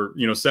slammed for,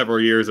 several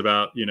years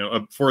about,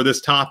 for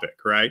this topic,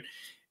 right?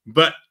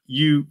 But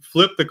you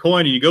flip the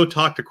coin and you go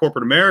talk to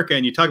corporate America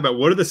and you talk about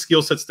what are the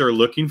skill sets they're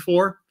looking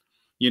for,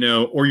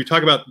 or you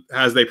talk about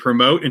as they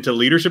promote into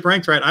leadership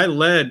ranks, right? I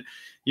led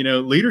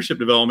leadership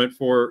development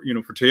for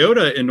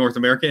Toyota in North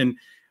America. And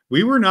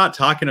we were not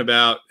talking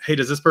about, hey,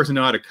 does this person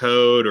know how to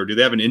code, or do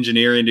they have an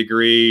engineering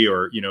degree,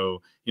 or,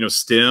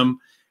 STEM?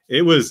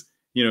 It was,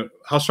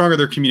 how strong are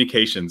their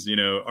communications?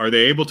 Are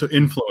they able to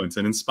influence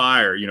and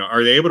inspire?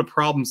 Are they able to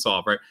problem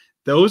solve, right?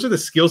 Those are the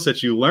skill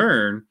sets you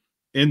learn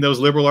in those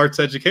liberal arts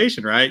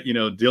education, right?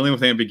 Dealing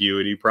with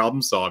ambiguity,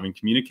 problem solving,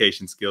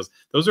 communication skills.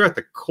 Those are at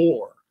the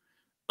core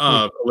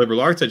of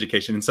liberal arts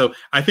education. And so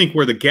I think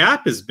where the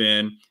gap has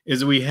been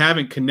is we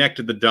haven't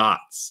connected the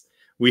dots.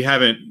 We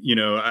haven't,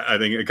 I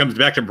think it comes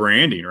back to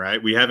branding,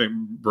 right? We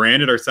haven't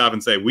branded ourselves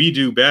and say we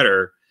do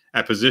better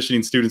at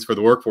positioning students for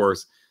the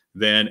workforce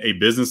than a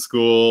business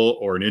school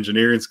or an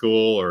engineering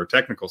school or a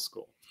technical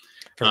school.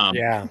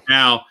 Yeah.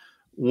 Now,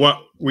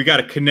 what we got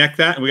to connect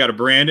that, and we got to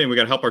brand it, and we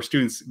got to help our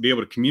students be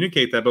able to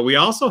communicate that. But we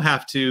also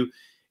have to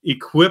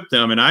equip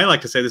them. And I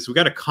like to say this: we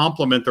got to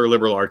complement their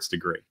liberal arts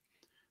degree,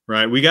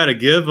 right? We got to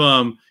give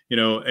them,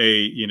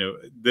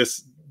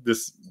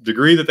 this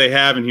degree that they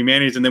have in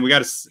humanities, and then we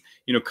got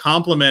to,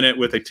 complement it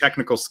with a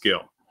technical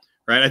skill,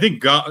 right? I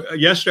think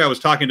yesterday I was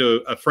talking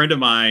to a friend of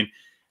mine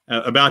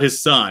about his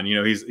son.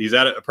 He's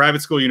at a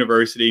private school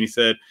university, and he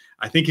said,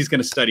 I think he's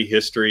going to study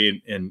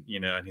history, and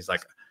he's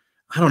like,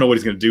 I don't know what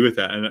he's going to do with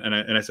that.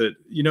 And I said,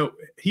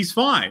 he's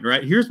fine,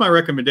 right? Here's my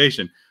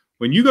recommendation.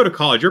 When you go to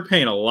college, you're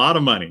paying a lot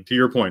of money, to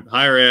your point,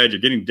 higher ed,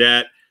 you're getting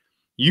debt.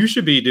 You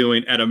should be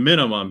doing, at a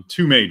minimum,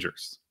 2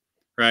 majors,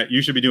 right?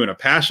 You should be doing a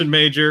passion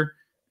major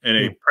and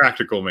a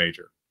practical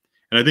major.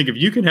 And I think if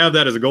you can have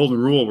that as a golden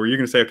rule, where you're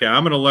going to say, okay,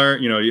 I'm going to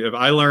learn, if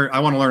I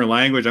want to learn a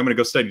language, I'm going to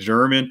go study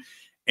German,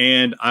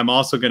 and I'm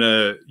also going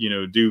to,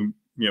 do,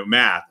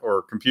 math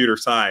or computer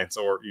science,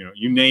 or,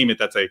 you name it,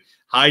 that's a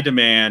high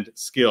demand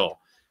skill.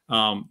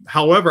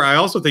 However, I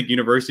also think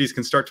universities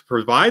can start to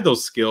provide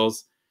those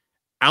skills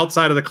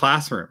outside of the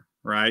classroom,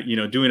 right?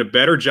 Doing a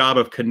better job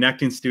of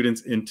connecting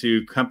students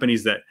into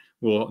companies that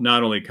will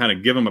not only kind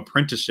of give them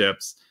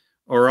apprenticeships,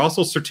 or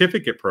also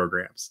certificate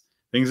programs,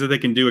 things that they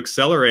can do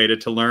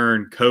accelerated to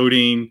learn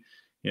coding,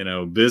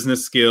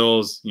 business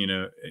skills,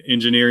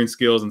 engineering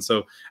skills. And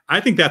so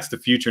I think that's the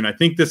future. And I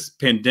think this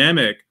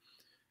pandemic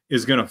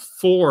is going to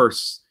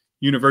force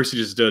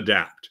universities to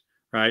adapt.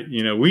 Right.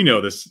 We know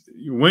this.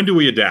 When do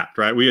we adapt?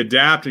 Right. We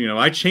adapt.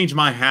 I change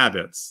my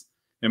habits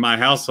in my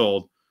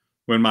household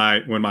when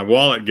my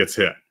wallet gets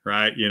hit.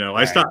 Right.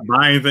 I stop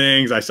buying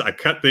things. I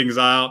cut things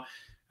out.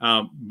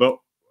 But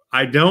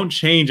I don't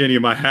change any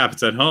of my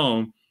habits at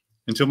home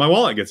until my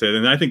wallet gets hit.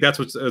 And I think that's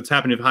what's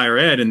happening in higher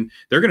ed. And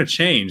they're going to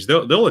change.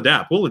 They'll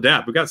adapt. We'll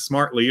adapt. We've got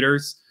smart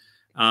leaders.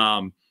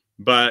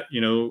 But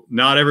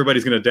not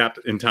everybody's going to adapt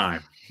in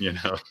time.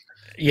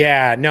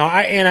 Yeah, no,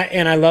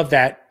 I love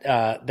that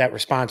that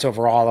response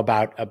overall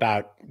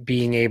about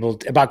being able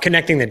to, about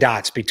connecting the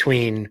dots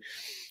between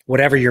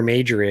whatever your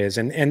major is,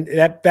 and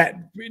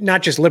that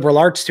not just liberal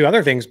arts to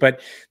other things,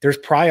 but there's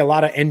probably a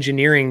lot of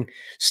engineering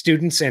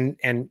students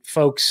and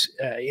folks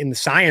in the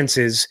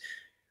sciences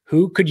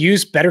who could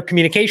use better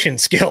communication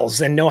skills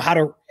and know how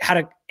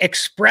to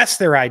express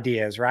their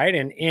ideas, right?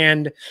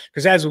 And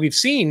because as we've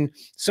seen,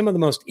 some of the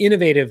most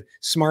innovative,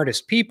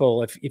 smartest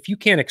people, if you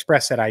can't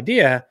express that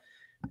idea,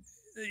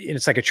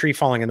 it's like a tree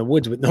falling in the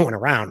woods with no one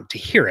around to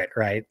hear it,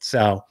 right?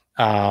 So,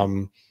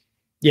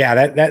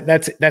 yeah,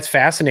 that's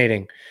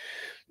fascinating.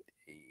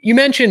 You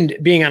mentioned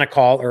being on a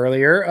call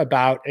earlier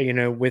about,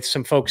 with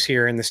some folks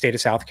here in the state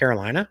of South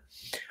Carolina.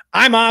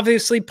 I'm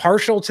obviously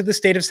partial to the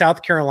state of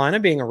South Carolina,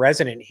 being a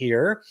resident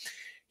here,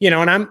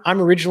 and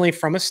I'm originally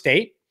from a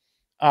state,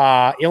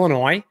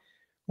 Illinois,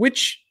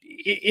 which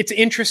it's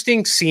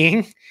interesting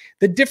seeing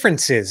the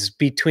differences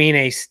between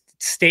a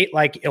state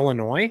like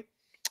Illinois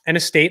and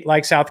a state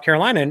like South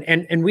Carolina.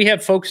 And we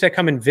have folks that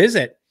come and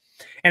visit,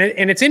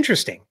 and it's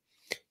interesting.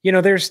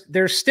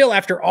 There's still,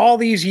 after all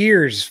these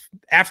years,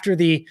 after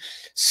the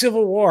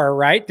Civil War,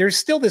 right? There's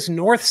still this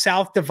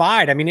North-South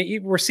divide. I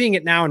mean, we're seeing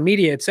it now in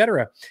media, et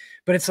cetera.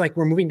 But it's like,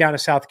 we're moving down to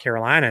South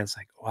Carolina. It's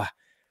like, wow.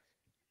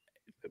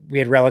 We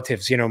had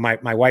relatives,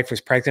 my wife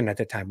was pregnant at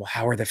the time. Well,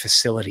 how are the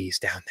facilities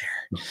down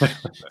there?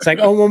 It's like,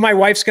 oh, well, my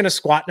wife's going to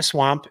squat in a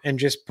swamp and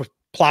just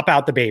plop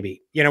out the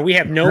baby. We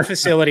have no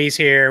facilities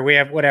here. We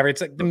have whatever.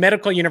 It's like the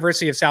Medical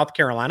University of South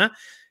Carolina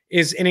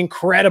is an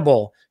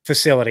incredible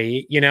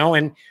facility,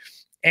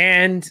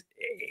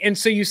 and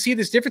so you see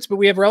this difference, but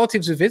we have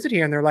relatives who visit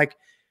here and they're like,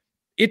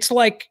 it's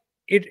like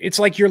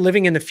you're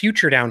living in the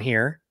future down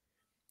here.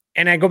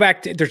 And I go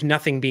back to, there's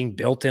nothing being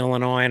built in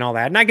Illinois and all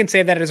that. And I can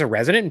say that as a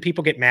resident, and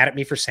people get mad at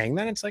me for saying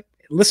that. It's like,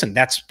 listen,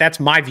 that's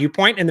my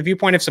viewpoint and the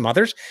viewpoint of some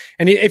others.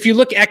 And if you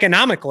look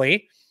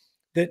economically,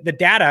 the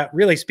data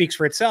really speaks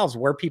for itself,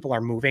 where people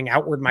are moving,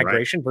 outward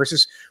migration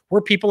versus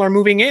where people are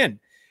moving in.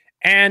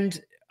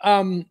 And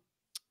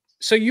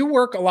so you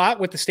work a lot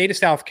with the state of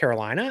South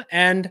Carolina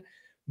and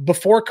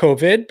before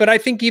COVID, but I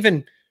think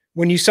even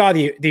when you saw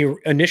the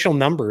initial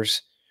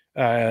numbers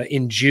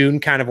in June,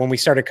 kind of when we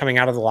started coming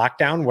out of the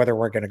lockdown, whether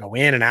we're going to go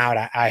in and out,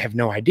 I have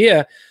no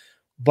idea,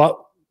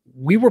 but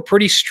we were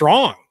pretty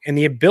strong in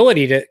the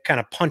ability to kind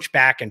of punch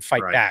back and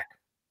fight back.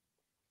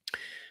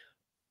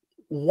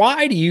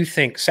 Why do you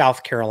think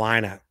South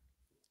Carolina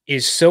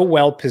is so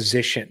well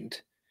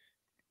positioned,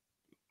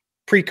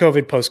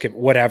 pre-COVID, post-COVID,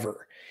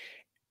 whatever,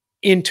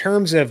 in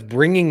terms of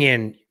bringing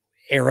in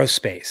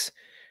aerospace,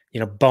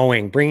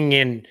 Boeing, bringing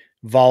in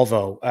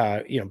Volvo,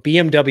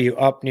 BMW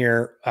up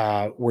near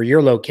where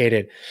you're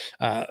located,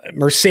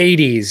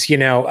 Mercedes, all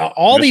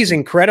Michelin. These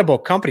incredible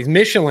companies,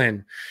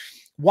 Michelin.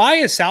 Why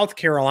is South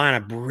Carolina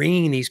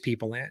bringing these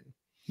people in?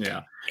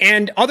 Yeah.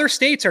 And other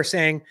states are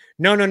saying,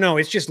 no,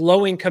 it's just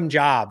low-income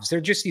jobs. They're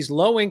just these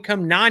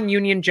low-income,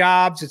 non-union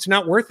jobs. It's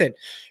not worth it.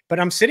 But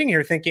I'm sitting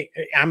here thinking,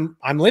 I'm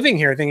living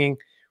here thinking,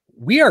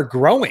 we are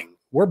growing,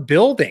 we're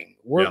building,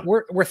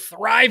 we're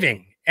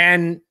thriving.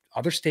 And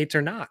Other states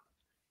are not.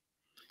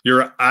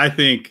 I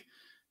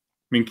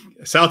mean,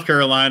 South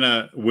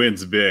Carolina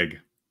wins big.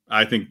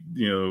 I think,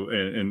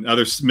 and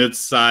other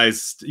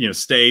mid-sized,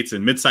 states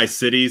and mid-sized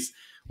cities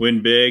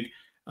win big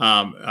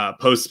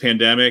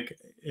post-pandemic.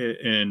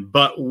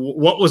 But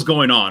what was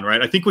going on,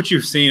 right? I think what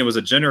you've seen was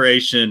a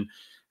generation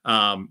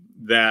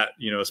that,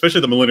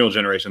 especially the millennial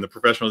generation, the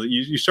professionals,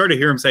 you started to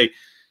hear them say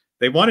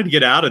they wanted to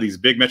get out of these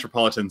big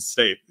metropolitan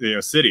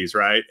cities,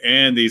 right?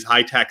 And these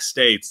high-tax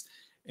states.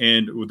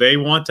 And they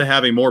want to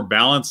have a more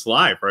balanced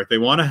life, right? They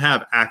want to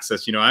have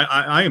access.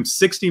 I am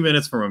 60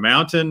 minutes from a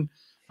mountain.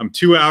 I'm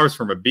 2 hours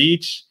from a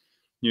beach.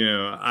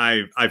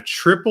 I've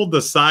tripled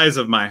the size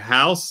of my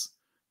house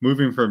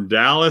moving from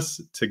Dallas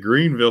to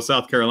Greenville,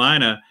 South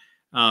Carolina.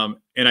 And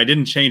I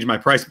didn't change my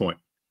price point.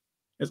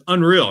 It's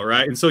unreal,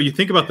 right? And so you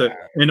think about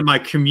and my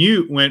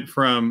commute went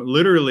from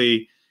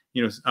literally,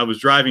 I was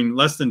driving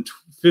less than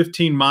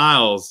 15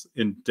 miles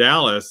in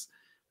Dallas,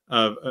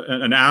 of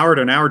an hour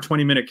to an hour,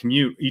 20-minute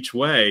commute each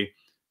way,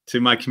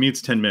 to my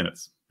commute's 10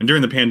 minutes. And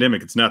during the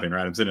pandemic, it's nothing,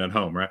 right? I'm sitting at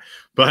home, right?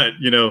 But,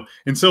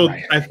 and so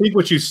I think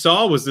what you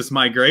saw was this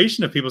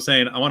migration of people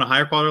saying, I want a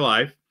higher quality of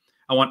life.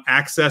 I want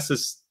access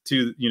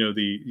to,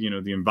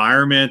 the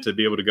environment, to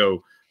be able to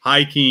go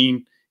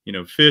hiking,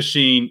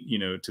 fishing,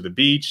 to the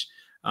beach.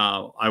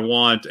 I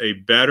want a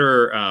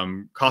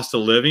better cost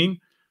of living.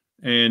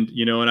 And,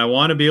 and I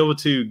want to be able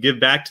to give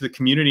back to the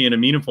community in a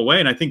meaningful way.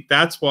 And I think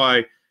that's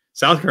why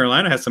South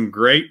Carolina has some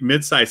great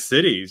mid-sized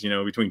cities,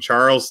 between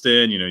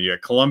Charleston, you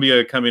got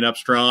Columbia coming up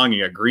strong,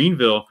 you got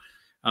Greenville.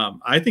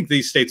 I think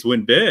these states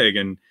win big,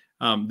 and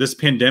this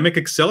pandemic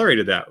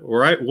accelerated that,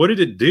 right? What did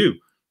it do?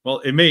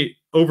 Well, it made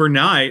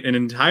overnight an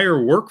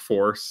entire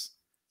workforce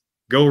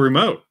go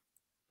remote.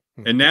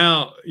 And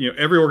now,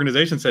 every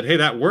organization said, hey,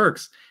 that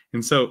works.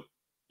 And so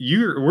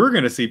we're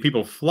going to see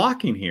people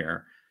flocking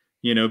here,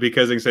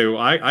 because they can say, well,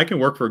 I can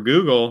work for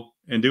Google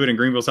and do it in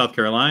Greenville, South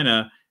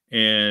Carolina.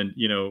 And,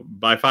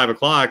 by 5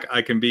 o'clock,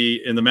 I can be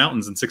in the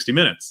mountains in 60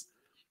 minutes,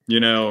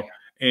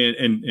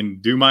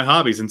 and do my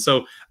hobbies. And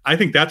so I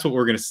think that's what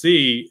we're going to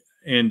see.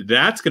 And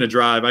that's going to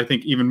drive, I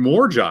think, even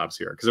more jobs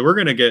here, because we're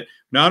going to get,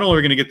 not only are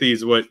we going to get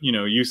these, what,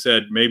 you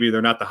said, maybe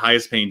they're not the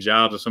highest paying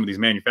jobs of some of these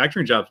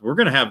manufacturing jobs. We're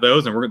going to have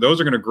those, and those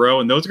are going to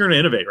grow, and those are going to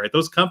innovate, right?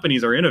 Those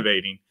companies are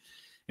innovating.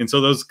 And so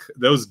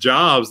those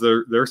jobs,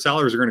 their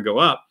salaries are going to go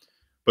up.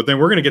 But then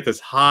we're going to get this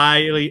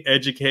highly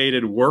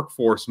educated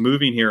workforce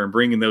moving here and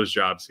bringing those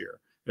jobs here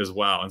as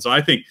well. And so I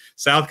think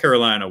South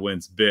Carolina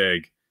wins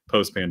big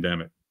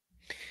post-pandemic.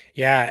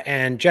 Yeah.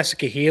 And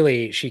Jessica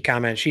Healy, she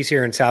commented, she's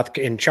here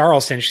in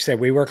Charleston. She said,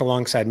 we work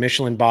alongside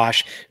Michelin,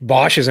 Bosch.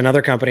 Bosch is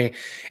another company,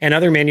 and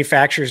other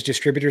manufacturers,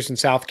 distributors in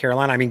South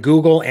Carolina. I mean,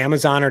 Google,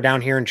 Amazon are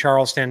down here in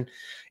Charleston.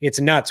 It's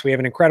nuts. We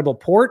have an incredible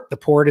port. The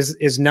port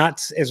is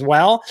nuts as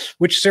well,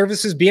 which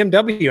services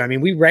BMW. I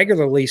mean, we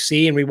regularly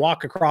see, and we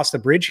walk across the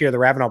bridge here, the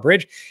Ravenel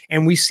Bridge,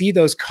 and we see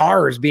those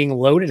cars being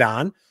loaded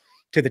on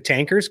to the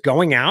tankers,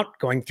 going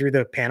through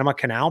the Panama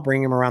Canal,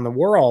 bringing them around the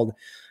world.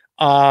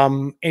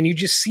 And you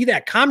just see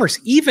that commerce,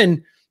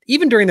 even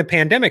during the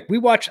pandemic.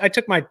 I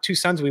took my two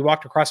sons, we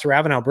walked across the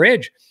Ravenel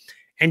Bridge,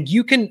 and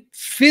you can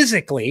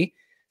physically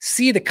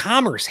see the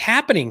commerce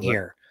happening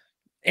here.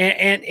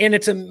 And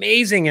it's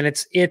amazing. And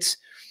it's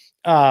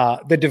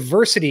the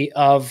diversity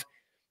of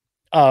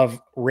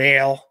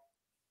rail,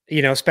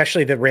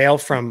 especially the rail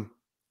from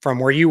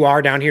where you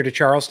are down here to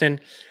Charleston,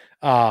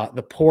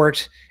 the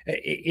port.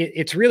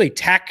 It's really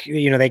tech.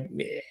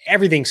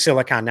 Everything's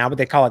Silicon now, but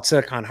they call it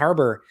Silicon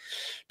Harbor.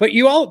 But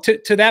you all,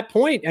 to that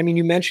point, I mean,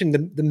 you mentioned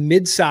the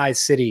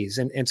mid-sized cities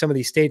and some of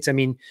these states. I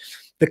mean,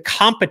 the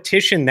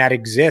competition that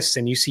exists,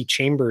 and you see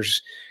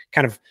chambers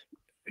kind of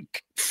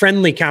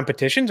friendly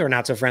competitions, or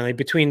not so friendly,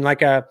 between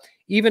like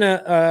even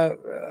a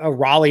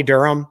Raleigh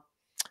Durham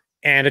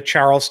and a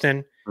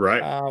Charleston,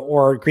 right?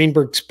 Or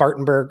Greenville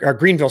Spartanburg,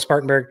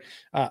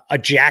 a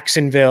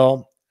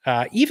Jacksonville,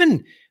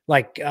 even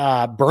like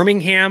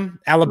Birmingham,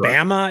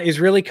 Alabama is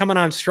really coming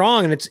on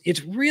strong, and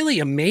it's really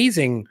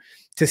amazing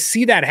to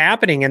see that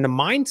happening, and the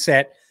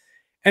mindset.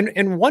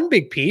 And one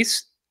big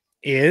piece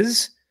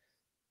is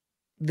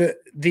the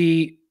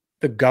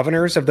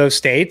governors of those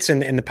states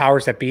and the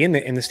powers that be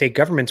in the state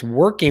governments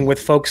working with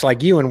folks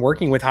like you and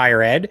working with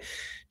higher ed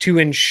to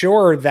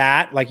ensure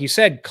that, like you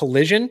said,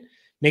 collision,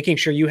 making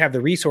sure you have the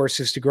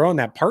resources to grow in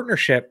that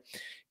partnership.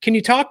 Can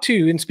you talk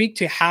to and speak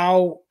to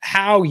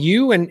how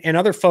you and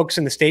other folks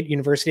in the state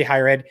university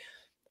higher ed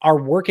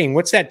are working?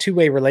 What's that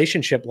two-way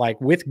relationship like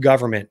with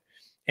government,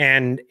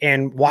 and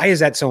why is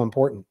that so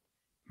important?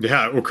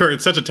 Yeah, well, Curt,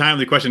 it's such a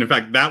timely question. In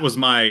fact, I was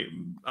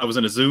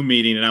in a Zoom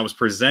meeting, and I was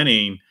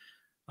presenting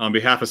on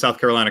behalf of South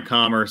Carolina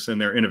Commerce and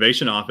their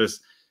innovation office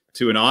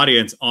to an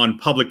audience on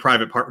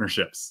public-private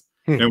partnerships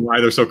and why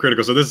they're so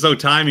critical. So this is so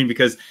timing,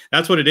 because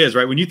that's what it is,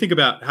 right? When you think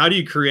about how do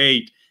you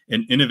create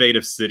an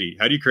innovative city,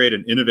 how do you create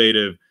an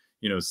innovative,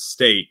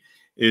 state,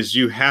 is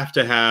you have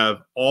to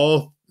have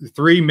all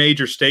three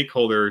major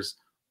stakeholders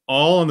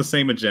all on the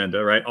same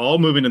agenda, right? All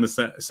moving in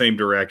the same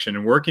direction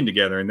and working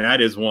together. And that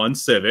is one,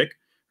 civic,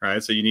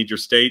 right? So you need your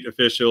state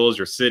officials,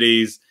 your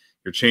cities,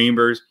 your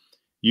chambers.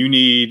 you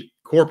need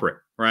corporate,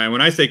 right?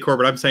 When I say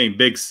corporate, I'm saying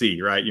big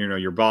C, right? You know,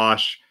 your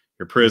Bosch,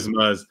 your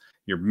Prismas,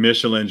 your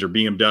Michelins, your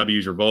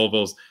BMWs, your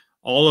Volvos,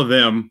 all of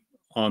them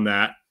on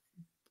that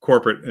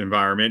corporate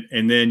environment.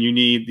 And then you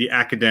need the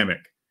academic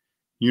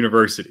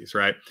universities,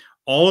 right?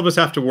 All of us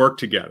have to work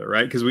together,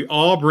 right? Because we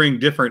all bring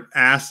different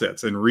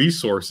assets and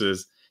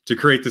resources to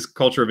create this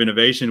culture of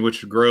innovation,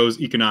 which grows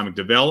economic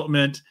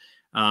development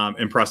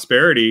and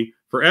prosperity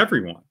for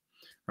everyone,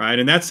 right?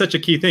 And that's such a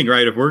key thing,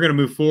 right? If we're going to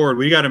move forward,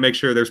 we got to make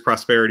sure there's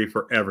prosperity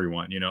for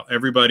everyone, you know,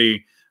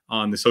 everybody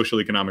on the social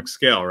economic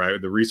scale,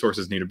 right? The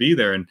resources need to be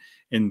there.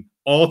 And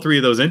all three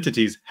of those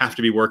entities have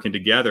to be working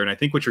together. And I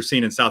think what you're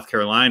seeing in South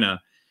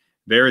Carolina,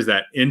 there is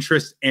that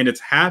interest, and it's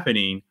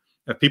happening,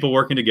 of people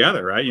working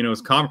together, right? You know,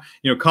 it's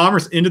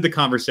Commerce into the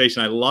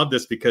conversation. I love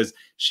this because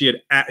she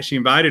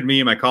invited me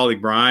and my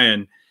colleague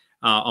Brian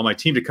on my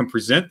team to come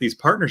present these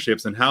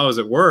partnerships and how has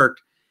it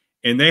worked.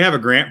 And they have a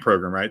grant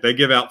program, right? They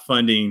give out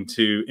funding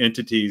to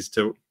entities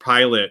to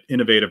pilot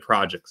innovative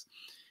projects.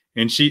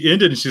 And she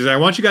ended and she said, I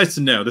want you guys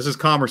to know, this is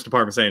Commerce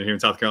Department saying it here in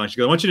South Carolina. She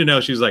goes, I want you to know,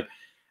 she was like,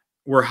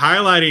 we're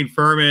highlighting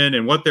Furman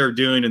and what they're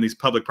doing in these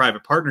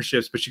public-private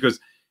partnerships. But she goes,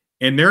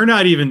 and they're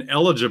not even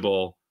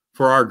eligible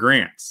for our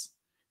grants,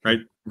 right?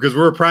 Because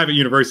we're a private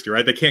university,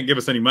 right? They can't give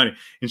us any money.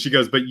 And she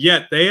goes, but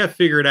yet they have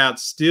figured out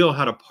still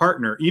how to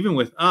partner, even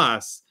with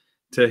us,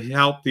 to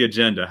help the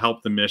agenda,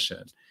 help the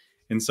mission.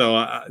 And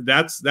so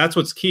that's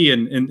what's key.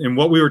 And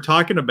what we were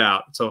talking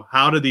about. So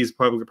how do these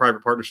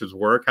public-private partnerships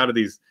work? How do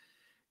these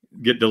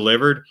get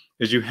delivered?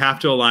 Is you have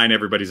to align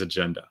everybody's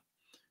agenda,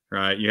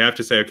 right? You have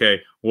to say, okay,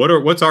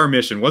 what's our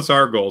mission? What's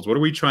our goals? What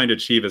are we trying to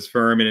achieve as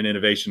Furman in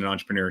innovation and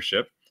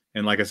entrepreneurship?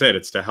 And like I said,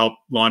 it's to help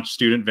launch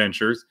student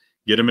ventures,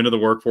 get them into the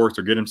workforce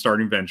or get them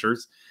starting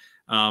ventures.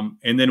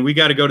 And then we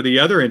got to go to the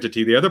other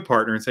entity, the other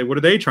partner, and say, what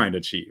are they trying to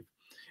achieve?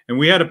 And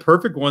we had a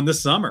perfect one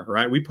this summer,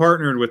 right? We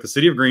partnered with the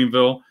city of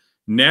Greenville,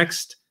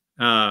 Next,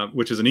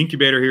 which is an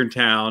incubator here in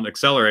town,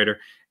 accelerator,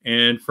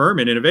 and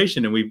Furman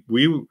Innovation. And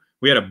we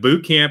had a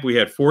boot camp. We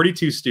had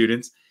 42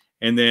 students,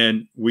 and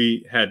then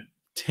we had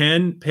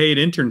 10 paid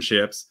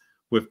internships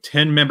with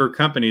 10 member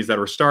companies that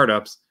were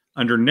startups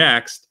under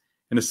Next,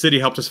 and the city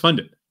helped us fund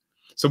it.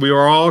 So we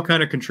were all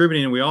kind of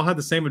contributing, and we all had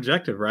the same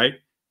objective, right?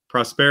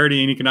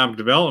 Prosperity and economic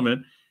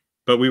development,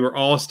 but we were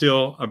all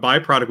still, a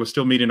byproduct was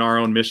still meeting our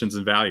own missions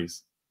and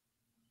values.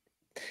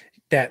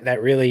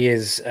 That really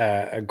is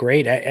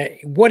great.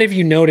 What have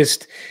you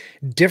noticed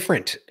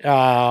different,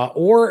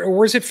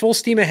 or is it full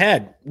steam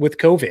ahead with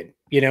COVID?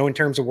 You know, in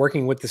terms of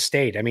working with the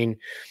state. I mean,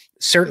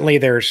 certainly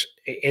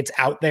it's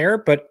out there,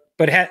 but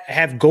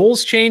have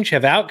goals changed?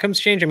 Have outcomes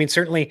changed? I mean,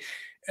 certainly,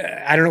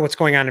 I don't know what's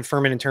going on in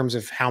Furman in terms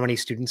of how many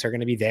students are going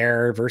to be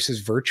there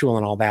versus virtual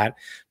and all that.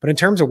 But in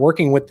terms of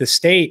working with the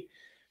state,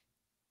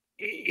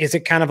 is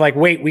it kind of like,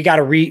 wait, we got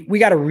to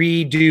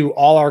redo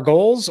all our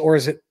goals, or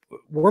is it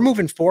we're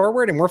moving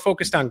forward and we're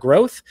focused on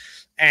growth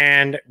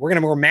and we're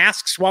going to wear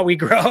masks while we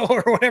grow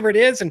or whatever it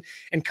is, and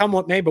come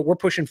what may, but we're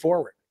pushing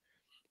forward?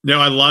 No,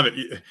 I love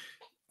it.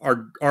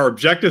 Our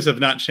objectives have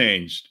not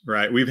changed,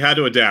 right? We've had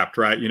to adapt,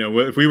 right? You know,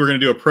 if we were going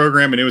to do a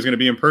program and it was going to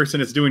be in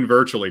person, it's doing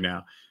virtually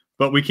now.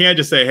 But we can't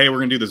just say, hey, we're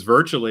going to do this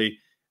virtually.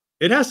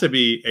 It has to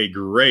be a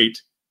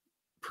great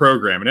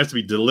program. It has to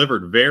be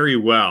delivered very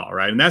well,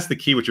 right? And that's the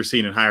key, what you're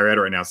seeing in higher ed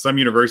right now. Some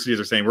universities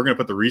are saying, we're going to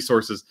put the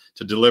resources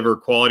to deliver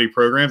quality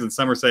programs. And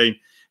some are saying,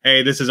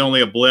 hey, this is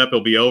only a blip. It'll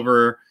be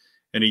over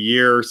in a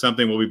year or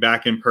something. We'll be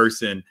back in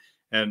person.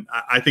 And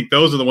I think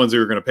those are the ones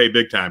who are going to pay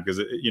big time,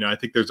 because, you know, I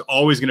think there's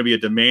always going to be a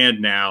demand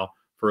now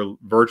for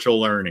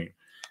virtual learning.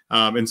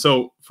 And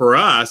so for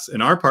us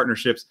and our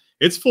partnerships,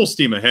 it's full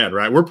steam ahead,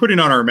 right? We're putting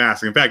on our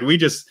mask. In fact, we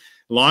just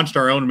launched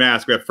our own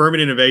mask. We have Furman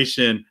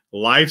Innovation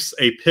Life's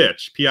a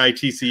Pitch,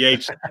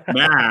 PITCH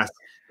mask,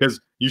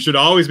 because you should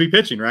always be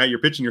pitching, right? You're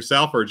pitching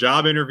yourself for a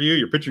job interview.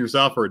 You're pitching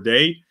yourself for a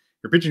date.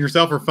 You're pitching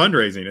yourself for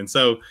fundraising. And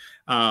so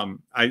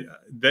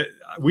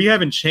we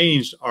haven't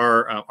changed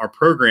our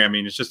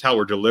programming. It's just how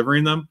we're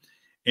delivering them.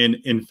 And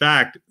in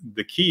fact,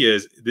 the key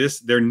is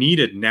they're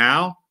needed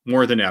now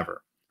more than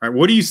ever. Right?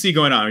 What do you see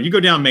going on? When you go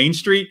down Main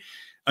Street,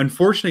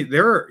 unfortunately,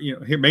 there are, you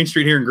know, Main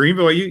Street here in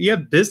Greenville, you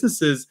have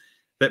businesses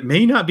that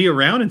may not be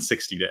around in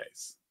 60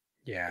 days.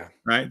 Yeah.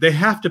 Right. They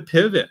have to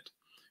pivot.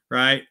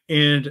 Right.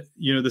 And,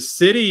 you know, the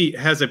city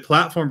has a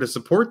platform to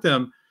support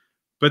them,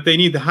 but they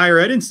need the higher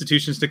ed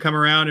institutions to come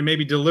around and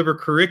maybe deliver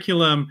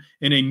curriculum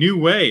in a new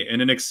way, in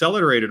an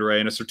accelerated way,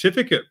 in a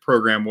certificate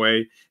program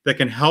way that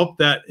can help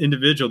that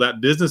individual,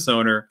 that business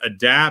owner,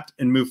 adapt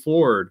and move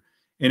forward.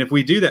 And if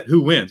we do that,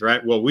 who wins,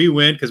 right? Well, we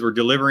win because we're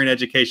delivering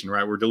education,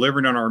 right? We're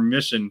delivering on our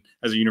mission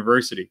as a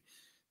university.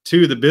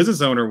 Two, the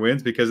business owner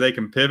wins because they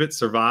can pivot,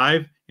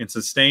 survive, and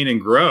sustain and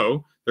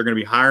grow. They're going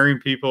to be hiring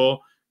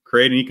people,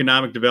 creating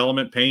economic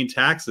development, paying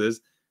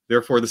taxes.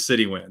 Therefore, the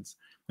city wins.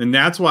 And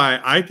that's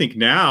why I think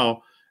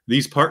now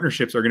these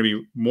partnerships are going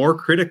to be more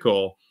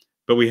critical,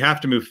 but we have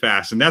to move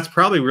fast. And that's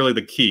probably really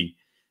the key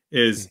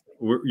is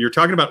you're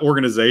talking about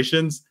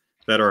organizations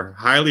that are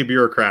highly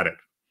bureaucratic.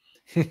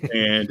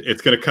 And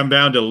it's going to come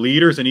down to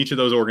leaders in each of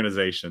those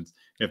organizations.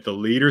 if the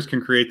leaders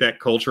can create that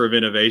culture of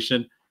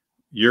innovation,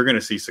 you're going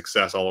to see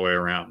success all the way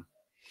around.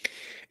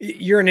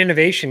 You're an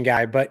innovation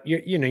guy, but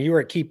you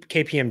were at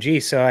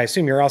KPMG, so I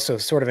assume you're also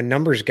sort of a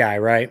numbers guy,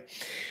 right?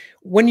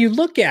 When you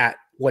look at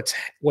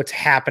what's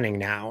happening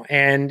now,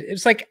 and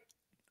it's like,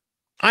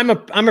 I'm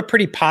a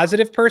pretty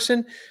positive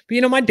person,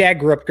 but my dad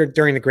grew up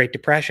during the Great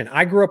Depression.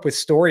 I grew up with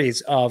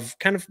stories of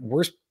kind of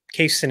worst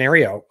case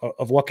scenario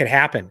of what could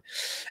happen.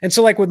 And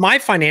so like with my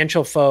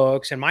financial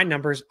folks and my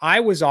numbers,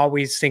 I was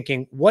always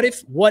thinking, what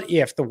if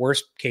the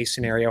worst case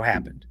scenario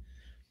happened?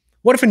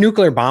 What if a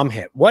nuclear bomb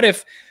hit? What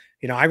if,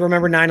 I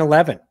remember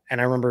 9/11,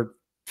 and I remember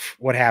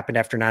what happened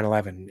after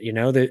 9/11,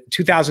 the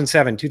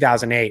 2007,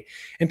 2008.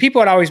 And people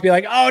would always be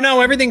like, oh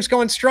no, everything's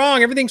going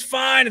strong. Everything's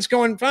fine. It's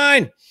going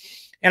fine.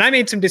 And I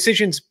made some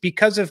decisions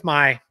because of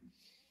my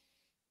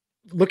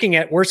looking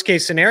at worst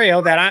case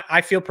scenario that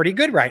I feel pretty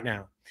good right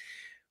now.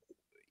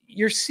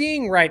 You're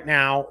seeing right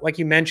now, like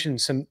you mentioned,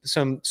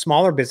 some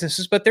smaller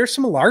businesses, but there's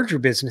some larger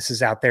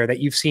businesses out there that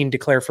you've seen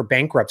declare for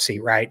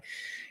bankruptcy, right?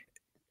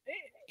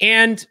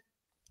 And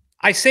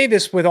I say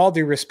this with all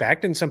due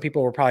respect, and some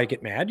people will probably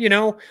get mad.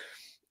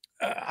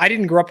 I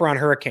didn't grow up around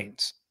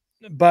hurricanes,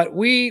 but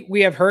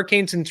we have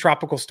hurricanes and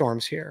tropical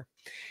storms here.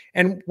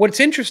 And what's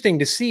interesting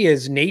to see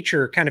is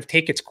nature kind of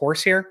take its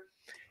course here.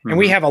 And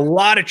we have a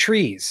lot of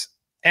trees.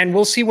 And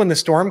we'll see when the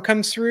storm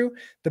comes through,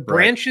 the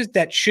branches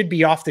that should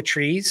be off the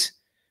trees,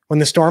 when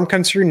the storm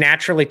comes through,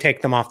 naturally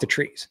take them off the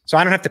trees. So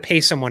I don't have to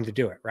pay someone to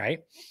do it, right?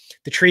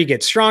 The tree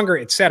gets stronger,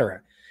 et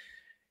cetera.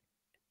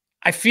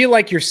 I feel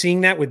like you're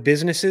seeing that with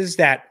businesses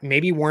that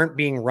maybe weren't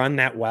being run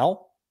that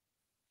well,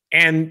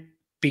 and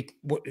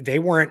they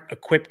weren't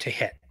equipped to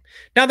hit.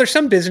 Now, there's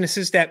some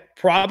businesses that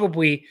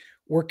probably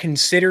were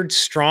considered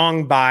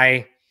strong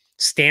by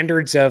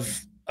standards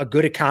of a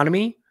good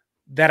economy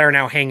that are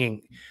now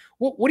hanging.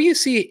 What do you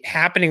see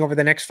happening over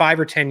the next 5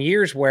 or 10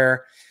 years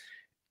where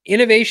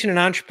innovation and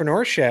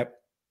entrepreneurship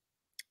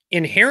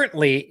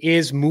inherently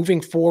is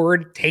moving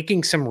forward,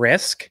 taking some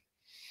risk?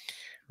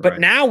 But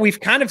now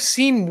we've kind of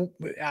seen,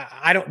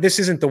 this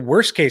isn't the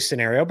worst case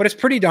scenario, but it's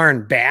pretty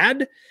darn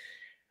bad.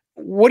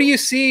 What do you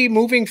see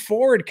moving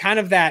forward? Kind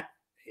of that,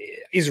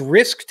 is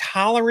risk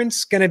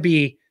tolerance going to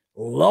be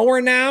lower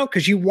now?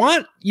 Because you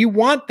want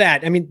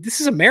that. I mean,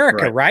 this is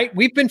America, right?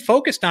 We've been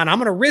focused on, I'm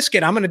going to risk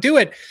it, I'm going to do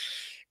it.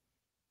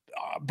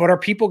 But are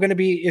people going to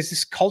be, is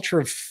this culture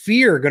of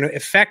fear going to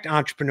affect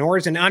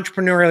entrepreneurs and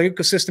entrepreneurial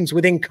ecosystems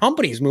within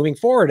companies moving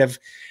forward?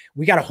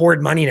 We got to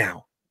hoard money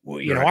now.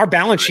 Our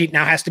balance sheet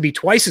now has to be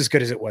twice as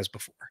good as it was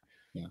before.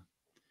 Yeah.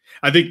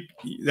 I think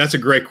that's a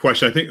great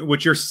question. I think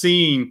what you're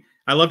seeing,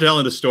 I love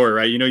telling the story,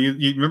 right? You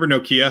remember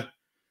Nokia?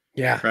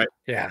 Yeah. Right.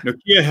 Yeah.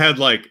 Nokia had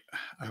I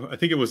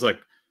think it was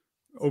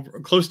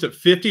close to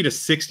 50 to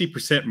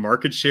 60%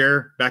 market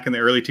share back in the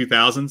early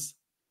 2000s.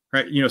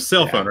 Right.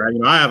 Cell phone, right?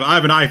 I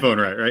have an iPhone,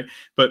 right?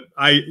 But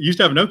I used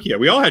to have a Nokia.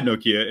 We all had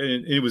Nokia,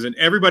 and it was in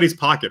everybody's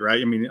pocket,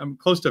 right? I mean, I'm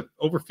close to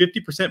over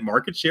 50%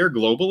 market share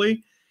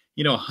globally,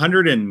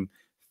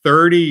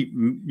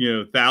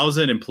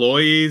 130,000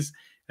 employees.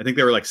 I think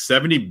they were like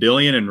 70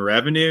 billion in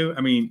revenue.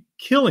 I mean,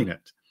 killing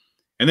it.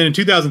 And then in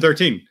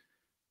 2013,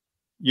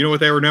 you know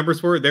what their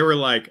numbers were? They were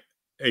like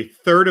a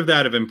third of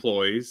that of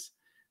employees.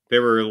 They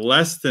were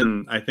less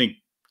than, I think,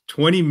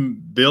 20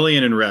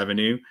 billion in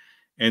revenue,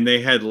 and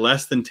they had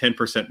less than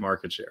 10%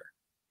 market share.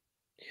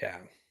 Yeah.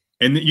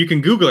 And you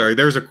can Google it.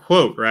 There's a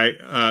quote, right?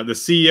 The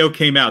CEO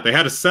came out. They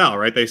had to sell,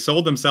 right? They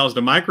sold themselves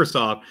to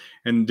Microsoft.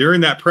 And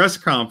during that press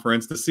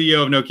conference, the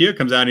CEO of Nokia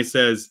comes out and he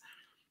says,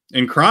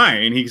 and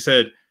crying, he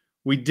said,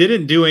 "We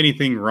didn't do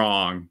anything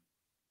wrong,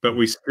 but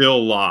we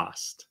still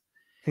lost."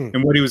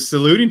 And what he was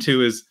alluding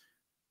to is,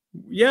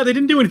 yeah, they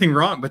didn't do anything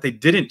wrong, but they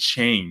didn't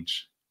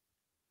change.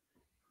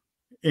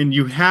 And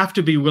you have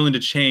to be willing to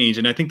change.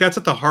 And I think that's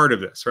at the heart of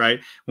this, right?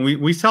 When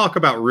we talk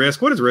about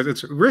risk, what is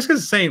risk? Risk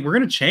is saying we're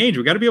going to change.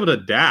 We got to be able to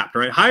adapt,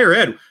 right? Higher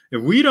ed,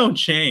 if we don't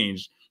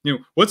change,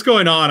 what's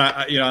going on?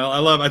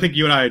 I think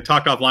you and I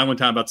talked offline one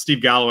time about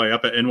Steve Galloway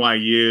up at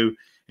NYU. And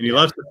he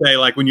loves to say,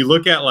 when you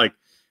look at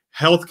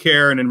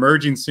healthcare and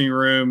emergency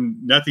room,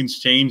 nothing's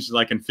changed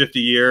in 50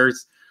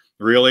 years.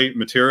 Really,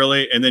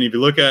 materially. And then if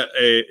you look at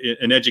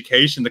an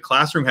education, the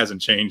classroom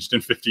hasn't changed in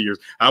 50 years.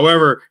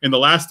 However, in the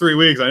last 3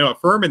 weeks, I know at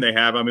Furman they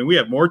have, we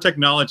have more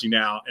technology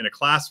now in a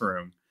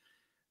classroom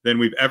than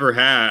we've ever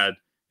had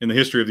in the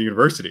history of the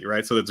university,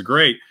 right? So that's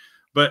great.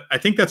 But I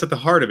think that's at the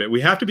heart of it.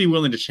 We have to be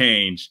willing to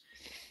change,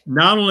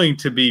 not only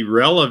to be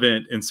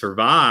relevant and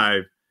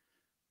survive,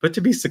 but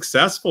to be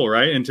successful,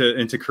 right? And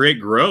to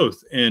create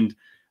growth. And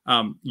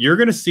you're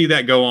going to see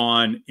that go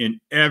on in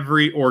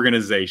every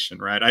organization,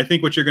 right? I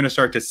think what you're going to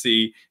start to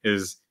see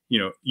is,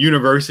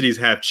 universities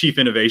have chief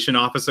innovation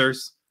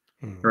officers,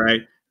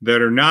 right?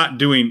 That are not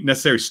doing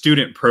necessarily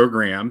student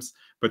programs,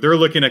 but they're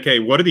looking at, okay,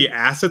 what are the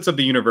assets of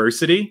the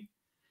university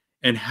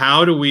and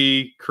how do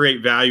we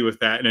create value with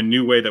that in a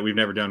new way that we've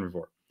never done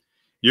before?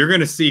 You're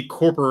going to see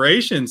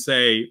corporations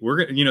say,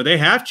 they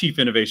have chief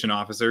innovation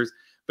officers,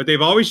 but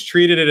they've always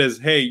treated it as,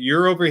 hey,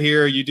 you're over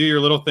here, you do your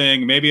little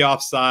thing, maybe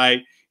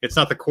offsite. It's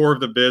not the core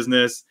of the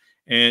business.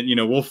 and, you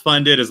know, we'll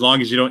fund it as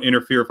long as you don't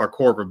interfere with our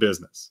corporate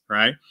business,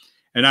 right?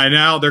 And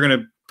now they're going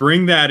to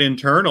bring that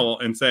internal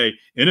and say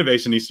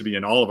innovation needs to be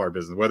in all of our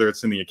business, whether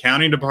it's in the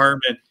accounting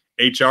department,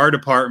 HR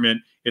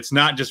department. It's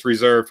not just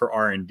reserved for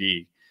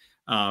R&D,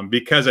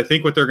 because I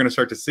think what they're going to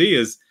start to see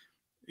is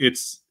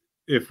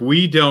if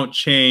we don't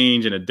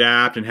change and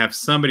adapt and have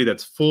somebody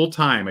that's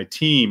full-time, a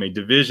team, a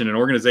division, an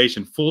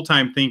organization,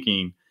 full-time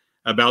thinking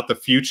about the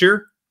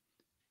future,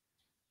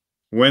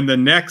 when the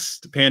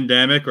next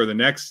pandemic or the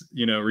next,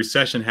 you know,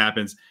 recession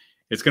happens,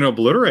 it's going to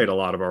obliterate a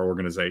lot of our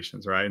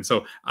organizations, right? And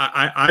so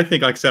I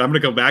think, like I said, I'm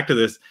going to go back to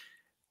this.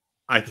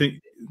 I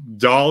think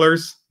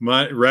dollars,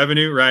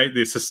 revenue, right?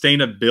 The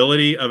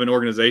sustainability of an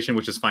organization,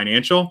 which is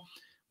financial,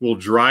 will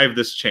drive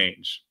this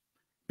change,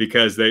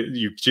 because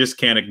you just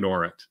can't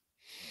ignore it.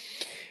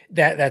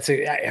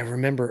 I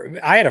remember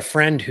I had a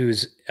friend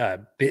whose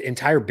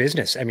entire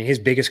business, I mean, his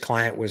biggest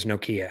client was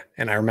Nokia.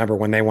 And I remember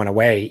when they went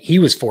away, he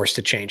was forced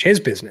to change his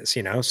business,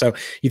 you know? So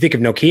you think of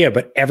Nokia,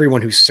 but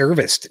everyone who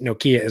serviced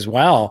Nokia as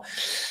well.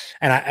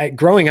 And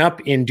growing up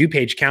in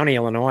DuPage County,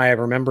 Illinois, I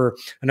remember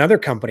another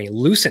company,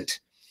 Lucent.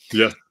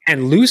 Yeah.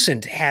 And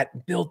Lucent had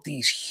built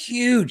these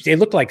huge, they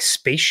looked like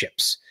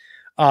spaceships,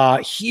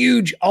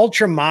 huge,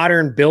 ultra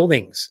modern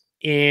buildings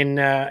in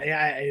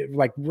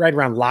like right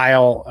around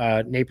Lisle,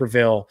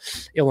 Naperville,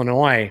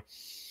 Illinois.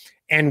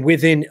 And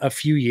within a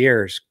few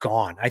years,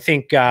 gone. I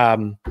think,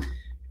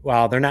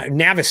 well, they're not,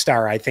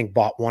 Navistar, I think,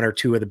 bought one or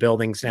two of the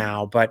buildings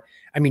now, but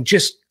I mean,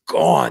 just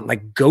gone,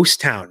 like ghost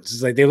towns.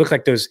 It's like they look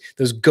like those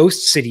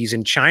ghost cities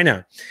in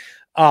China.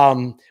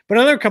 But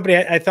another company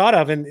I thought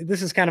of, and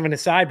this is kind of an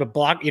aside, but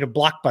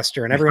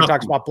Blockbuster, and everyone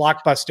talks about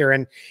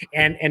Blockbuster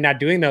and not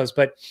doing those,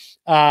 but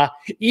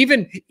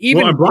even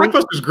well, and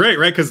Blockbuster's great,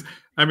 right? Because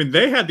I mean,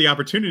 they had the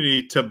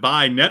opportunity to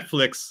buy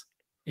Netflix.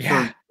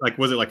 Yeah. For, like,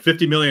 was it like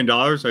 $50 million?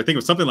 I think it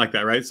was something like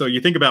that, right? So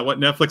you think about what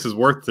Netflix is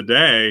worth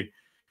today,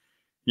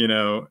 you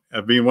know,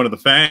 being one of the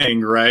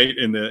FANG, right,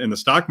 in the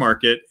stock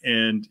market,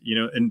 and, you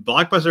know, and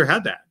Blockbuster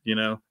had that, you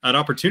know, an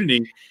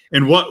opportunity.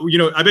 And what, you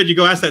know, I bet you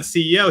go ask that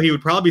CEO, he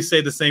would probably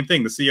say the same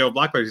thing. The CEO of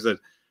Blockbuster, he said,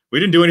 we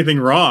didn't do anything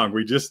wrong.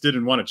 We just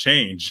didn't want to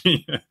change.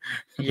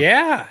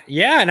 Yeah.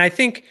 Yeah. And I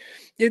think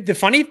the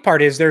funny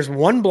part is there's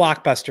one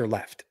Blockbuster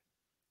left.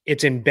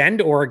 It's in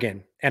Bend,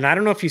 Oregon. And I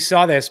don't know if you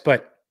saw this,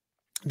 but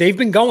they've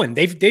been going.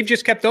 They've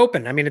just kept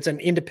open. I mean, it's an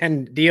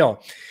independent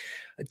deal.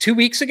 2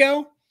 weeks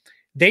ago,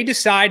 they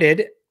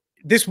decided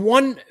this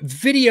one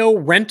video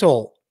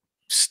rental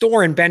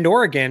store in Bend,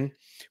 Oregon,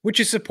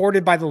 which is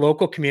supported by the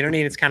local community,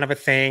 and it's kind of a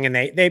thing, and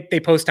they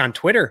post on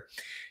Twitter.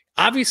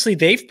 Obviously,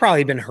 they've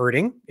probably been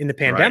hurting in the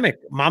pandemic.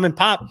 Right. Mom and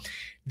pop,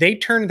 they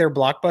turned their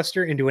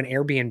Blockbuster into an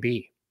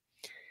Airbnb.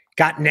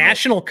 Got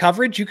national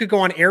coverage. You could go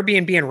on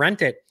Airbnb and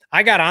rent it.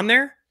 I got on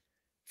there.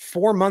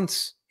 4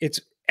 months. It's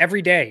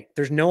every day.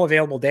 There's no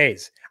available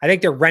days. I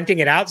think they're renting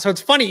it out. So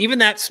it's funny, even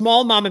that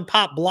small mom and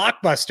pop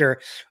Blockbuster,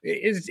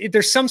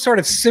 there's some sort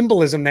of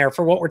symbolism there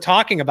for what we're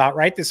talking about,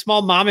 right? The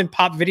small mom and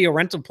pop video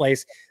rental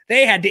place,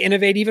 they had to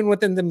innovate even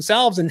within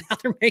themselves, and now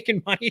they're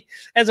making money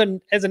as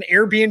an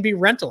Airbnb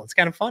rental. It's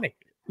kind of funny.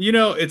 You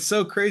know, it's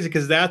so crazy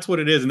because that's what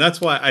it is. And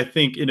that's why I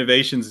think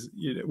innovations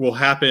will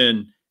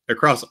happen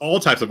across all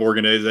types of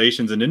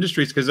organizations and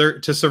industries, because they're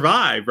to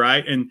survive,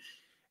 right? And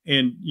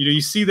you know,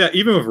 you see that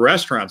even with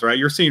restaurants, right?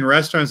 You're seeing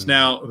restaurants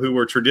now who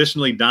were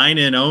traditionally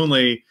dine-in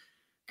only,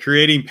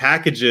 creating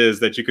packages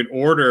that you can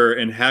order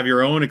and have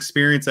your own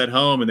experience at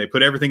home, and they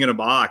put everything in a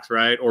box,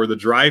 right? Or the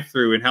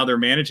drive-through and how they're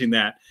managing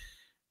that.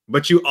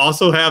 But you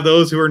also have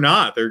those who are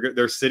not.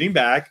 They're sitting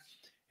back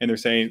and they're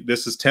saying,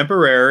 "This is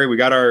temporary. We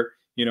got our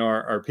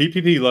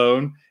PPP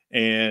loan,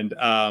 and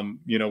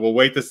you know, we'll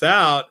wait this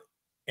out,"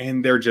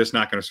 and they're just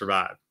not going to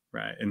survive,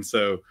 right? And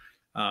so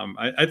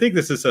I think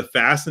this is a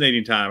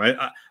fascinating time.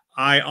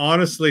 I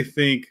honestly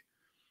think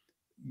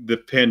the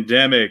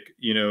pandemic,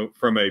 you know,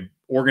 from a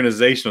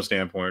organizational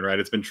standpoint, right,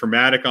 it's been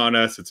traumatic on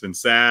us. It's been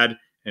sad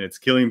and it's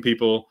killing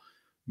people.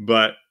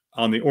 But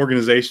on the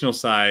organizational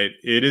side,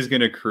 it is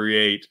going to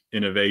create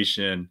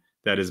innovation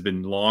that has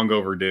been long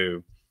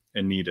overdue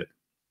and needed.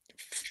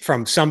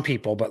 From some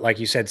people, but like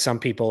you said, some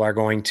people are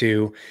going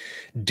to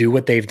do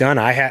what they've done.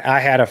 I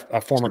had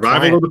a former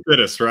survival of the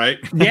fittest, right?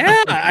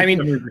 Yeah, I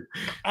mean,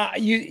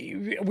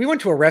 we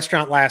went to a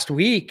restaurant last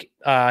week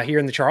here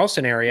in the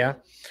Charleston area,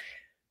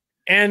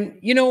 and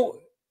you know,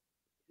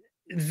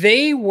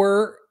 it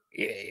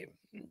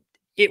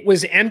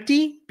was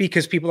empty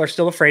because people are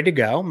still afraid to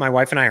go. My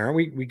wife and I aren't.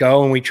 We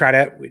go and we try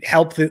to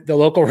help the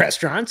local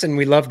restaurants, and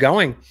we love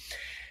going.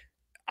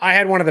 I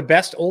had one of the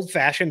best old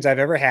fashions I've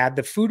ever had.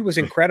 The food was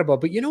incredible,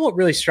 but you know what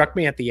really struck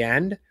me at the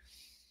end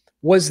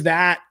was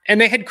that,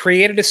 and they had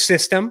created a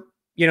system.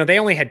 You know, they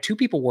only had 2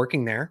 people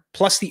working there,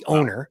 plus the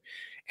owner,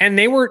 and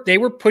they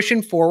were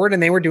pushing forward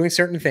and they were doing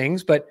certain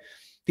things. But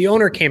the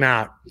owner came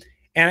out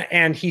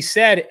and he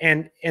said,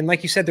 and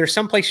like you said, there's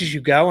some places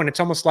you go and it's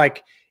almost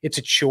like it's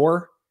a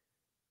chore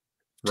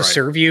to Right.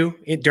 serve you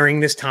during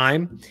this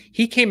time.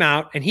 He came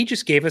out and he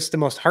just gave us the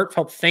most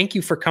heartfelt thank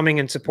you for coming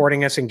and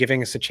supporting us and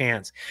giving us a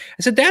chance.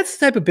 I said, that's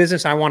the type of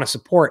business I want to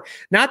support,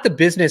 not the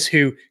business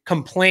who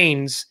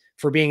complains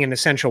for being an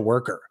essential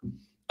worker.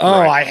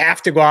 Oh, Right. I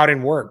have to go out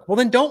and work. Well,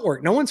 then don't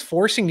work. No one's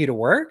forcing you to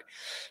work.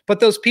 But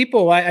those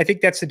people, I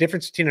think that's the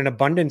difference between an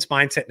abundance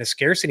mindset and a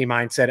scarcity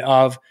mindset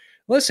of,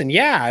 listen,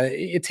 yeah,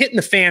 it's hitting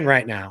the fan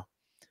right now,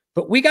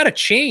 but we got to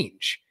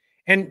change.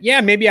 And yeah,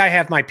 maybe I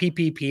have my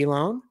PPP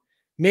loan.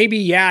 Maybe,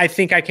 yeah, I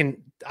think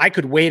I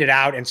could wait it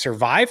out and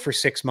survive for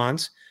 6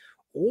 months.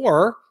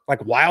 Or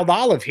like Wild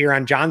Olive here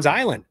on John's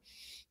Island,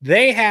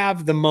 they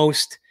have the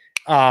most,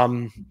 they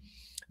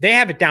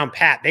have it down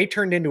pat. They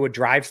turned into a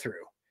drive-through.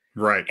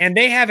 Right. And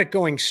they have it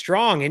going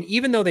strong. And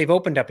even though they've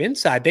opened up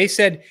inside, they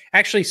said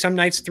actually some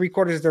nights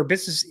 3/4 of their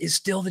business is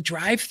still the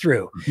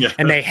drive-through. Yeah.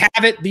 And they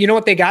have it. You know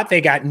what they got?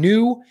 They got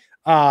new,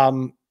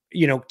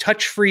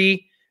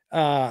 touch-free.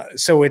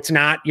 So it's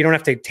not, you don't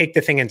have to take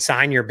the thing and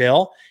sign your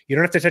bill. You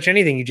don't have to touch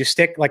anything. You just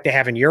stick like they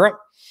have in Europe.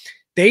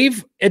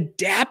 They've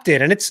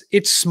adapted, and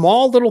it's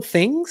small little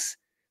things,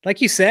 like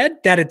you said,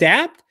 that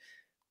adapt,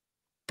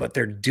 but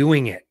they're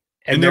doing it.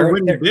 And they're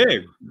winning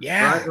big.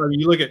 Yeah. Right? I mean,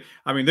 you look at,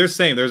 I mean, they're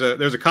saying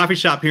there's a coffee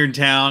shop here in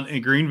town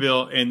in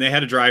Greenville, and they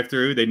had a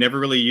drive-through. They never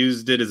really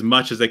used it as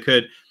much as they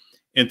could.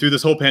 And through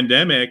this whole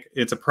pandemic,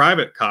 it's a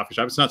private coffee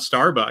shop. It's not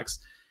Starbucks.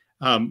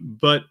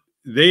 But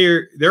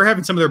they're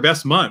having some of their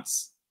best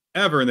months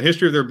ever in the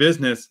history of their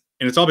business.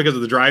 And it's all because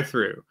of the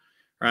drive-through.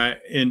 Right.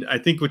 And I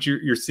think what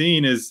you're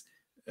seeing is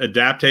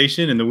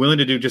adaptation and the willing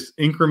to do just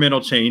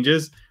incremental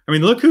changes. I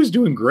mean, look who's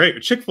doing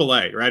great.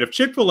 Chick-fil-A, right? If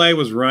Chick-fil-A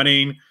was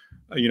running,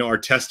 our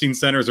testing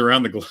centers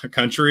around the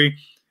country,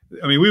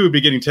 I mean, we would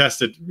be getting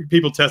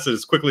people tested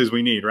as quickly as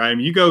we need, right? I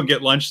mean, you go and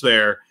get lunch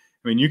there.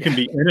 I mean, you can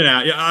be in and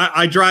out. Yeah,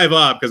 I drive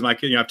up because my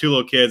kid, I have 2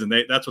 little kids, and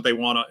that's what they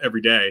want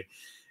every day.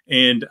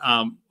 And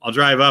I'll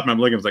drive up, and I'm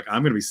looking. I was like,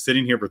 I'm going to be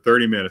sitting here for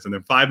 30 minutes, and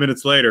then 5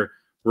 minutes later,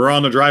 we're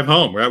on the drive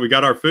home. Right? We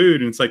got our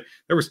food, and it's like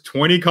there was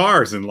 20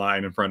 cars in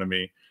line in front of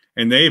me,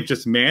 and they've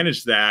just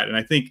managed that. And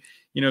I think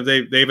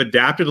they've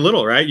adapted a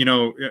little, right?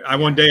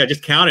 One day I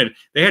just counted,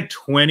 they had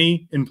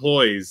 20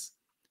 employees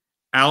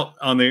out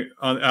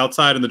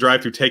outside in the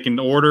drive-through taking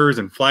orders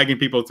and flagging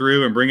people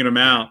through and bringing them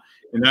out,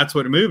 and that's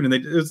what it moved. And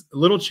it was a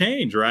little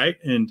change, right?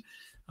 And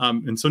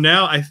so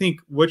now I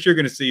think what you're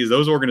going to see is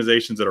those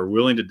organizations that are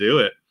willing to do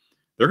it,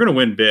 they're going to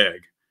win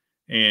big,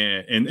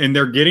 and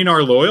they're getting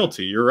our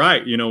loyalty. You're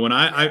right. When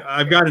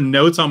I've gotten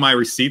notes on my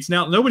receipts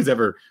now, nobody's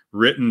ever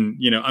written.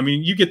 I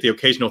mean, you get the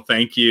occasional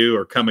thank you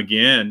or come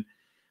again.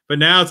 But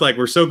now it's like,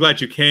 we're so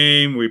glad you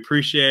came. We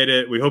appreciate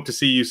it. We hope to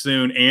see you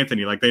soon,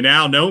 Anthony. Like, they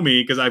now know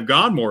me because I've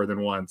gone more than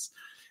once.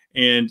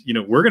 And,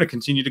 we're going to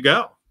continue to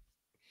go.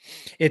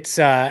 It's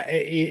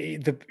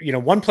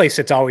one place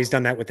that's always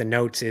done that with the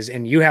notes is,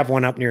 and you have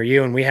one up near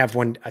you, and we have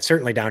one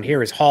certainly down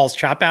here, is Hall's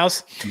Chop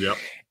House. Yep.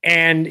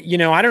 And,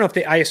 I don't know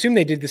if I assume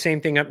they did the same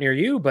thing up near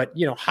you, but,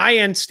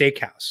 high-end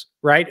steakhouse,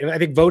 right? I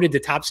think voted the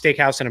top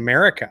steakhouse in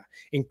America.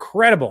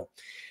 Incredible.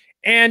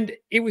 And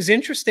it was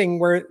interesting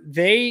where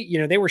they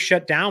were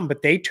shut down,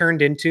 but they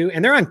turned into,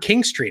 and they're on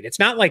King Street. It's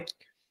not like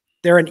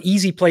they're an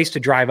easy place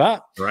to drive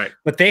up, right?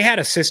 But they had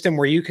a system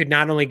where you could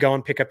not only go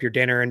and pick up your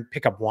dinner and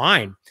pick up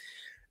wine,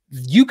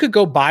 you could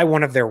go buy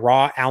one of their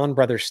raw Allen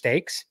Brothers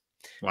steaks.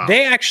 Wow.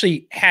 They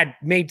actually had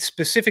made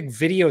specific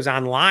videos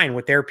online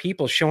with their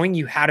people showing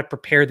you how to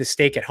prepare the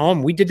steak at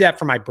home. We did that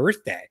for my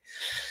birthday.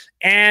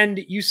 And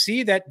you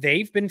see that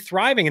they've been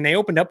thriving, and they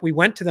opened up. We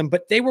went to them,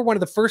 but they were one of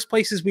the first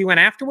places we went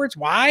afterwards.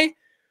 Why?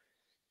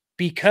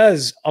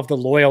 Because of the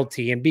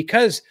loyalty, and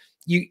because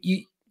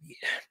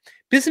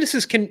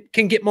businesses can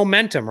get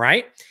momentum,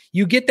 right?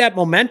 You get that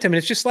momentum, and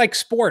it's just like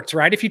sports,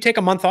 right? If you take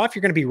a month off,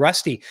 you're going to be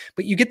rusty,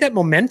 but you get that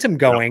momentum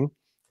going,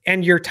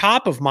 and you're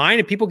top of mind,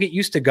 and people get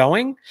used to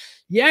going.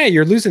 Yeah,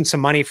 you're losing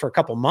some money for a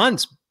couple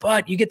months,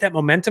 but you get that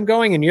momentum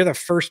going, and you're the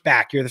first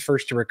back. You're the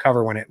first to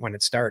recover when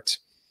it starts.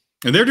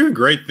 And they're doing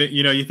great.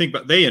 You think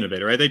about, they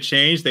innovated, right? They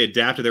changed, they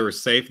adapted, they were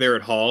safe there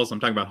at Hall's. I'm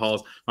talking about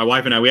Hall's. My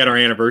wife and I, we had our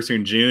anniversary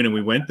in June, and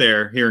we went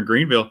there here in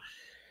Greenville.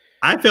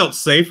 I felt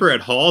safer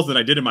at Hall's than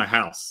I did in my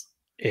house.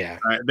 Yeah.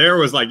 There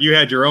was like, you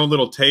had your own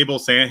little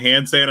table,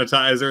 hand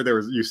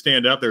sanitizer. You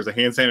stand up, there's a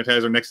hand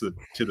sanitizer next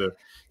to the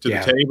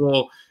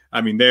table.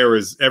 I mean,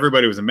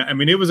 everybody was,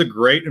 it was a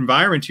great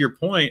environment. To your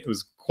point, it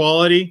was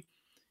quality.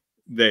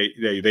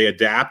 They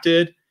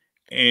adapted,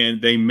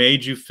 and they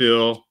made you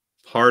feel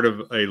part of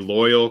a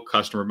loyal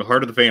customer,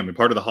 part of the family,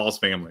 part of the Hall's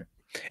family.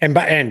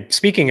 And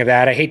speaking of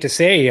that, I hate to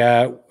say,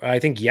 I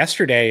think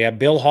yesterday,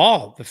 Bill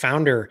Hall, the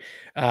founder,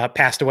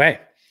 passed away.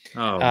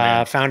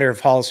 Oh, founder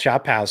of Hall's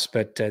Chop House,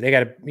 but they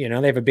got they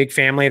have a big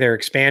family. They're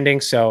expanding.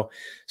 So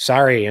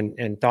sorry,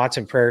 and thoughts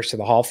and prayers to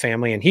the Hall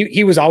family. And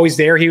he was always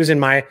there. He was in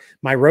my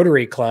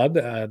Rotary Club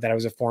that I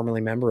was a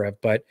formerly member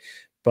of, but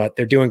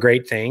they're doing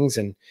great things.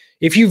 And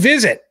if you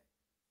visit,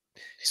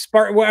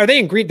 Well, are they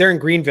in Green? They're in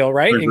Greenville,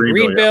 right? They're In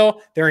Greenville,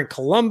 yeah. They're in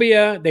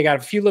Columbia. They got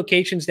a few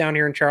locations down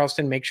here in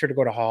Charleston. Make sure to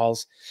go to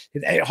Halls.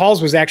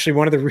 Halls was actually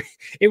one of the.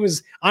 It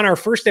was on our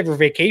first ever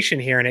vacation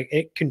here, and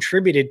it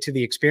contributed to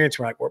the experience.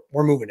 We're like,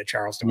 we're moving to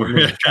Charleston. We're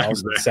moving to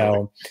Charleston. Exactly.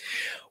 So,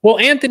 well,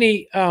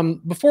 Anthony,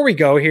 before we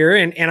go here,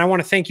 and I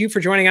want to thank you for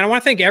joining, and I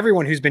want to thank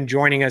everyone who's been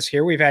joining us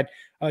here. We've had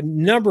a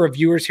number of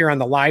viewers here on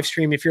the live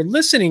stream. If you're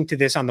listening to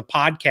this on the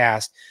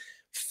podcast,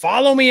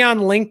 follow me on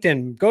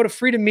LinkedIn, go to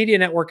Freedom Media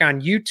Network on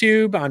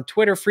YouTube, on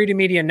Twitter, Freedom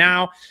Media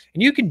Now,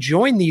 and you can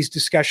join these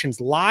discussions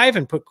live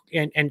and put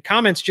and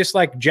comments just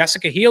like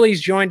Jessica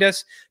Healy's joined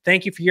us.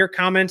 Thank you for your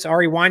comments.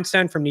 Ari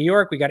Weinstein from New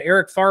York. We got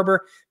Eric Farber,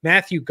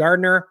 Matthew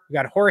Gardner. We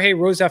got Jorge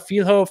Rosa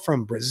Filho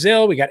from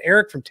Brazil. We got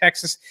Eric from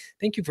Texas.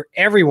 Thank you for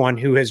everyone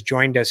who has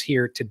joined us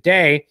here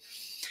today.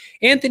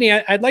 Anthony,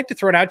 I'd like to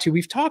throw it out to you.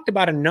 We've talked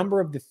about a number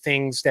of the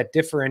things that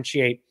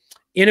differentiate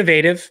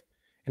innovative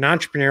and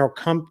entrepreneurial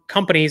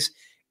companies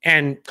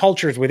and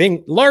cultures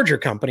within larger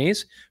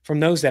companies from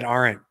those that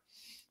aren't.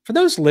 For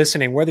those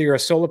listening, whether you're a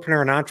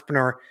solopreneur, an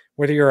entrepreneur,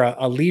 whether you're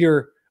a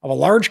leader of a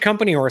large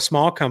company or a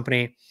small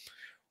company,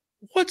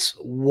 what's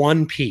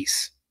one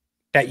piece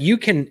that you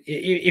can,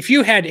 if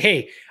you had,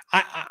 hey,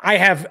 I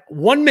have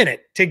 1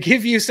 minute to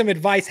give you some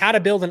advice how to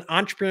build an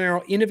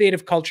entrepreneurial,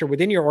 innovative culture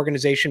within your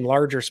organization,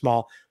 large or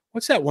small,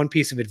 what's that one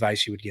piece of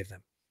advice you would give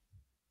them?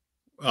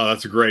 Oh,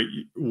 that's a great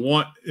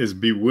one. Is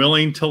be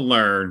willing to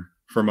learn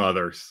from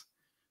others,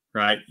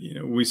 right?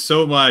 We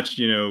so much,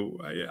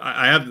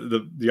 I have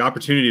the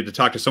opportunity to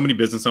talk to so many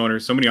business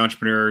owners, so many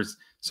entrepreneurs,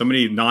 so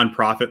many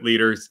nonprofit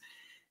leaders,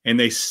 and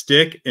they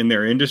stick in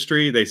their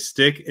industry, they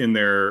stick in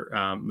their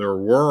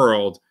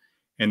world,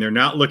 and they're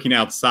not looking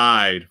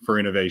outside for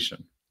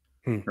innovation,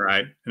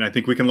 right? And I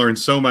think we can learn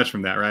so much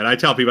from that, right? I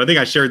tell people, I think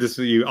I shared this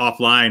with you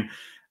offline.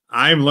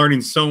 I'm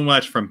learning so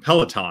much from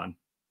Peloton.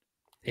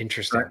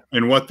 Interesting. Right?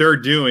 And what they're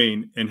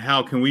doing, and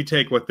how can we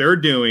take what they're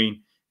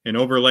doing and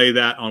overlay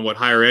that on what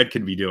higher ed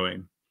can be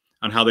doing,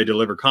 on how they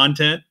deliver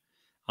content,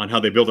 on how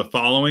they build a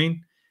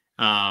following,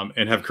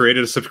 and have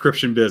created a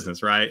subscription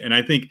business, right? And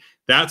I think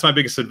that's my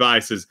biggest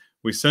advice is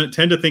we tend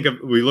to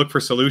we look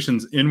for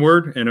solutions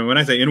inward. And when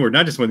I say inward,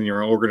 not just within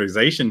your own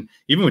organization,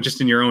 even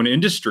just in your own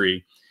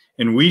industry.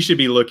 And we should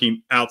be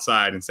looking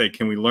outside and say,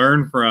 can we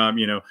learn from,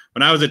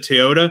 when I was at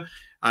Toyota,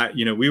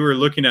 we were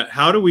looking at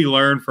how do we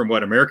learn from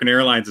what American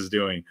Airlines is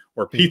doing,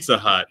 or Pizza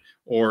Hut,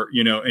 or,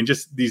 and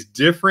just these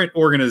different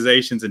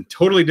organizations in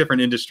totally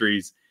different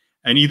industries,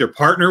 and either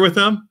partner with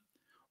them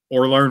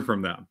or learn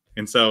from them.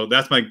 And so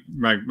that's my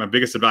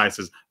biggest advice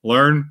is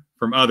learn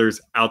from others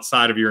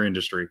outside of your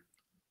industry.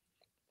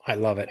 I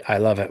love it. I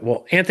love it.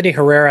 Well, Anthony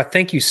Herrera,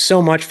 thank you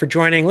so much for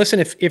joining. Listen,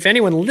 if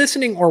anyone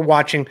listening or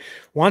watching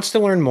wants to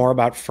learn more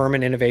about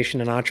Furman Innovation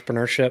and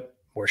Entrepreneurship,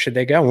 where should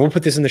they go? And we'll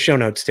put this in the show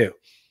notes too.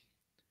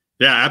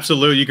 Yeah,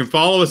 absolutely. You can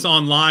follow us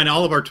online,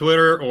 all of our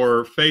Twitter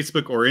or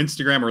Facebook or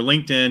Instagram or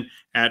LinkedIn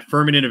at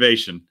Furman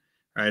Innovation.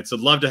 All right. So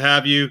I'd love to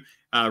have you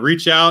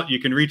reach out. You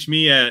can reach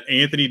me at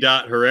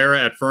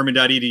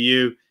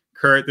anthony.herrera@furman.edu.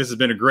 Curt, this has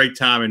been a great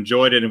time.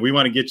 Enjoyed it. And we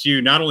want to get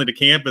you not only to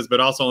campus, but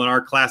also on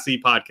our Class C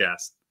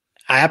podcast.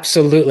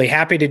 Absolutely.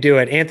 Happy to do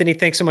it. Anthony,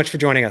 thanks so much for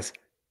joining us.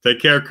 Take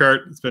care,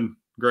 Curt. It's been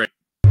great.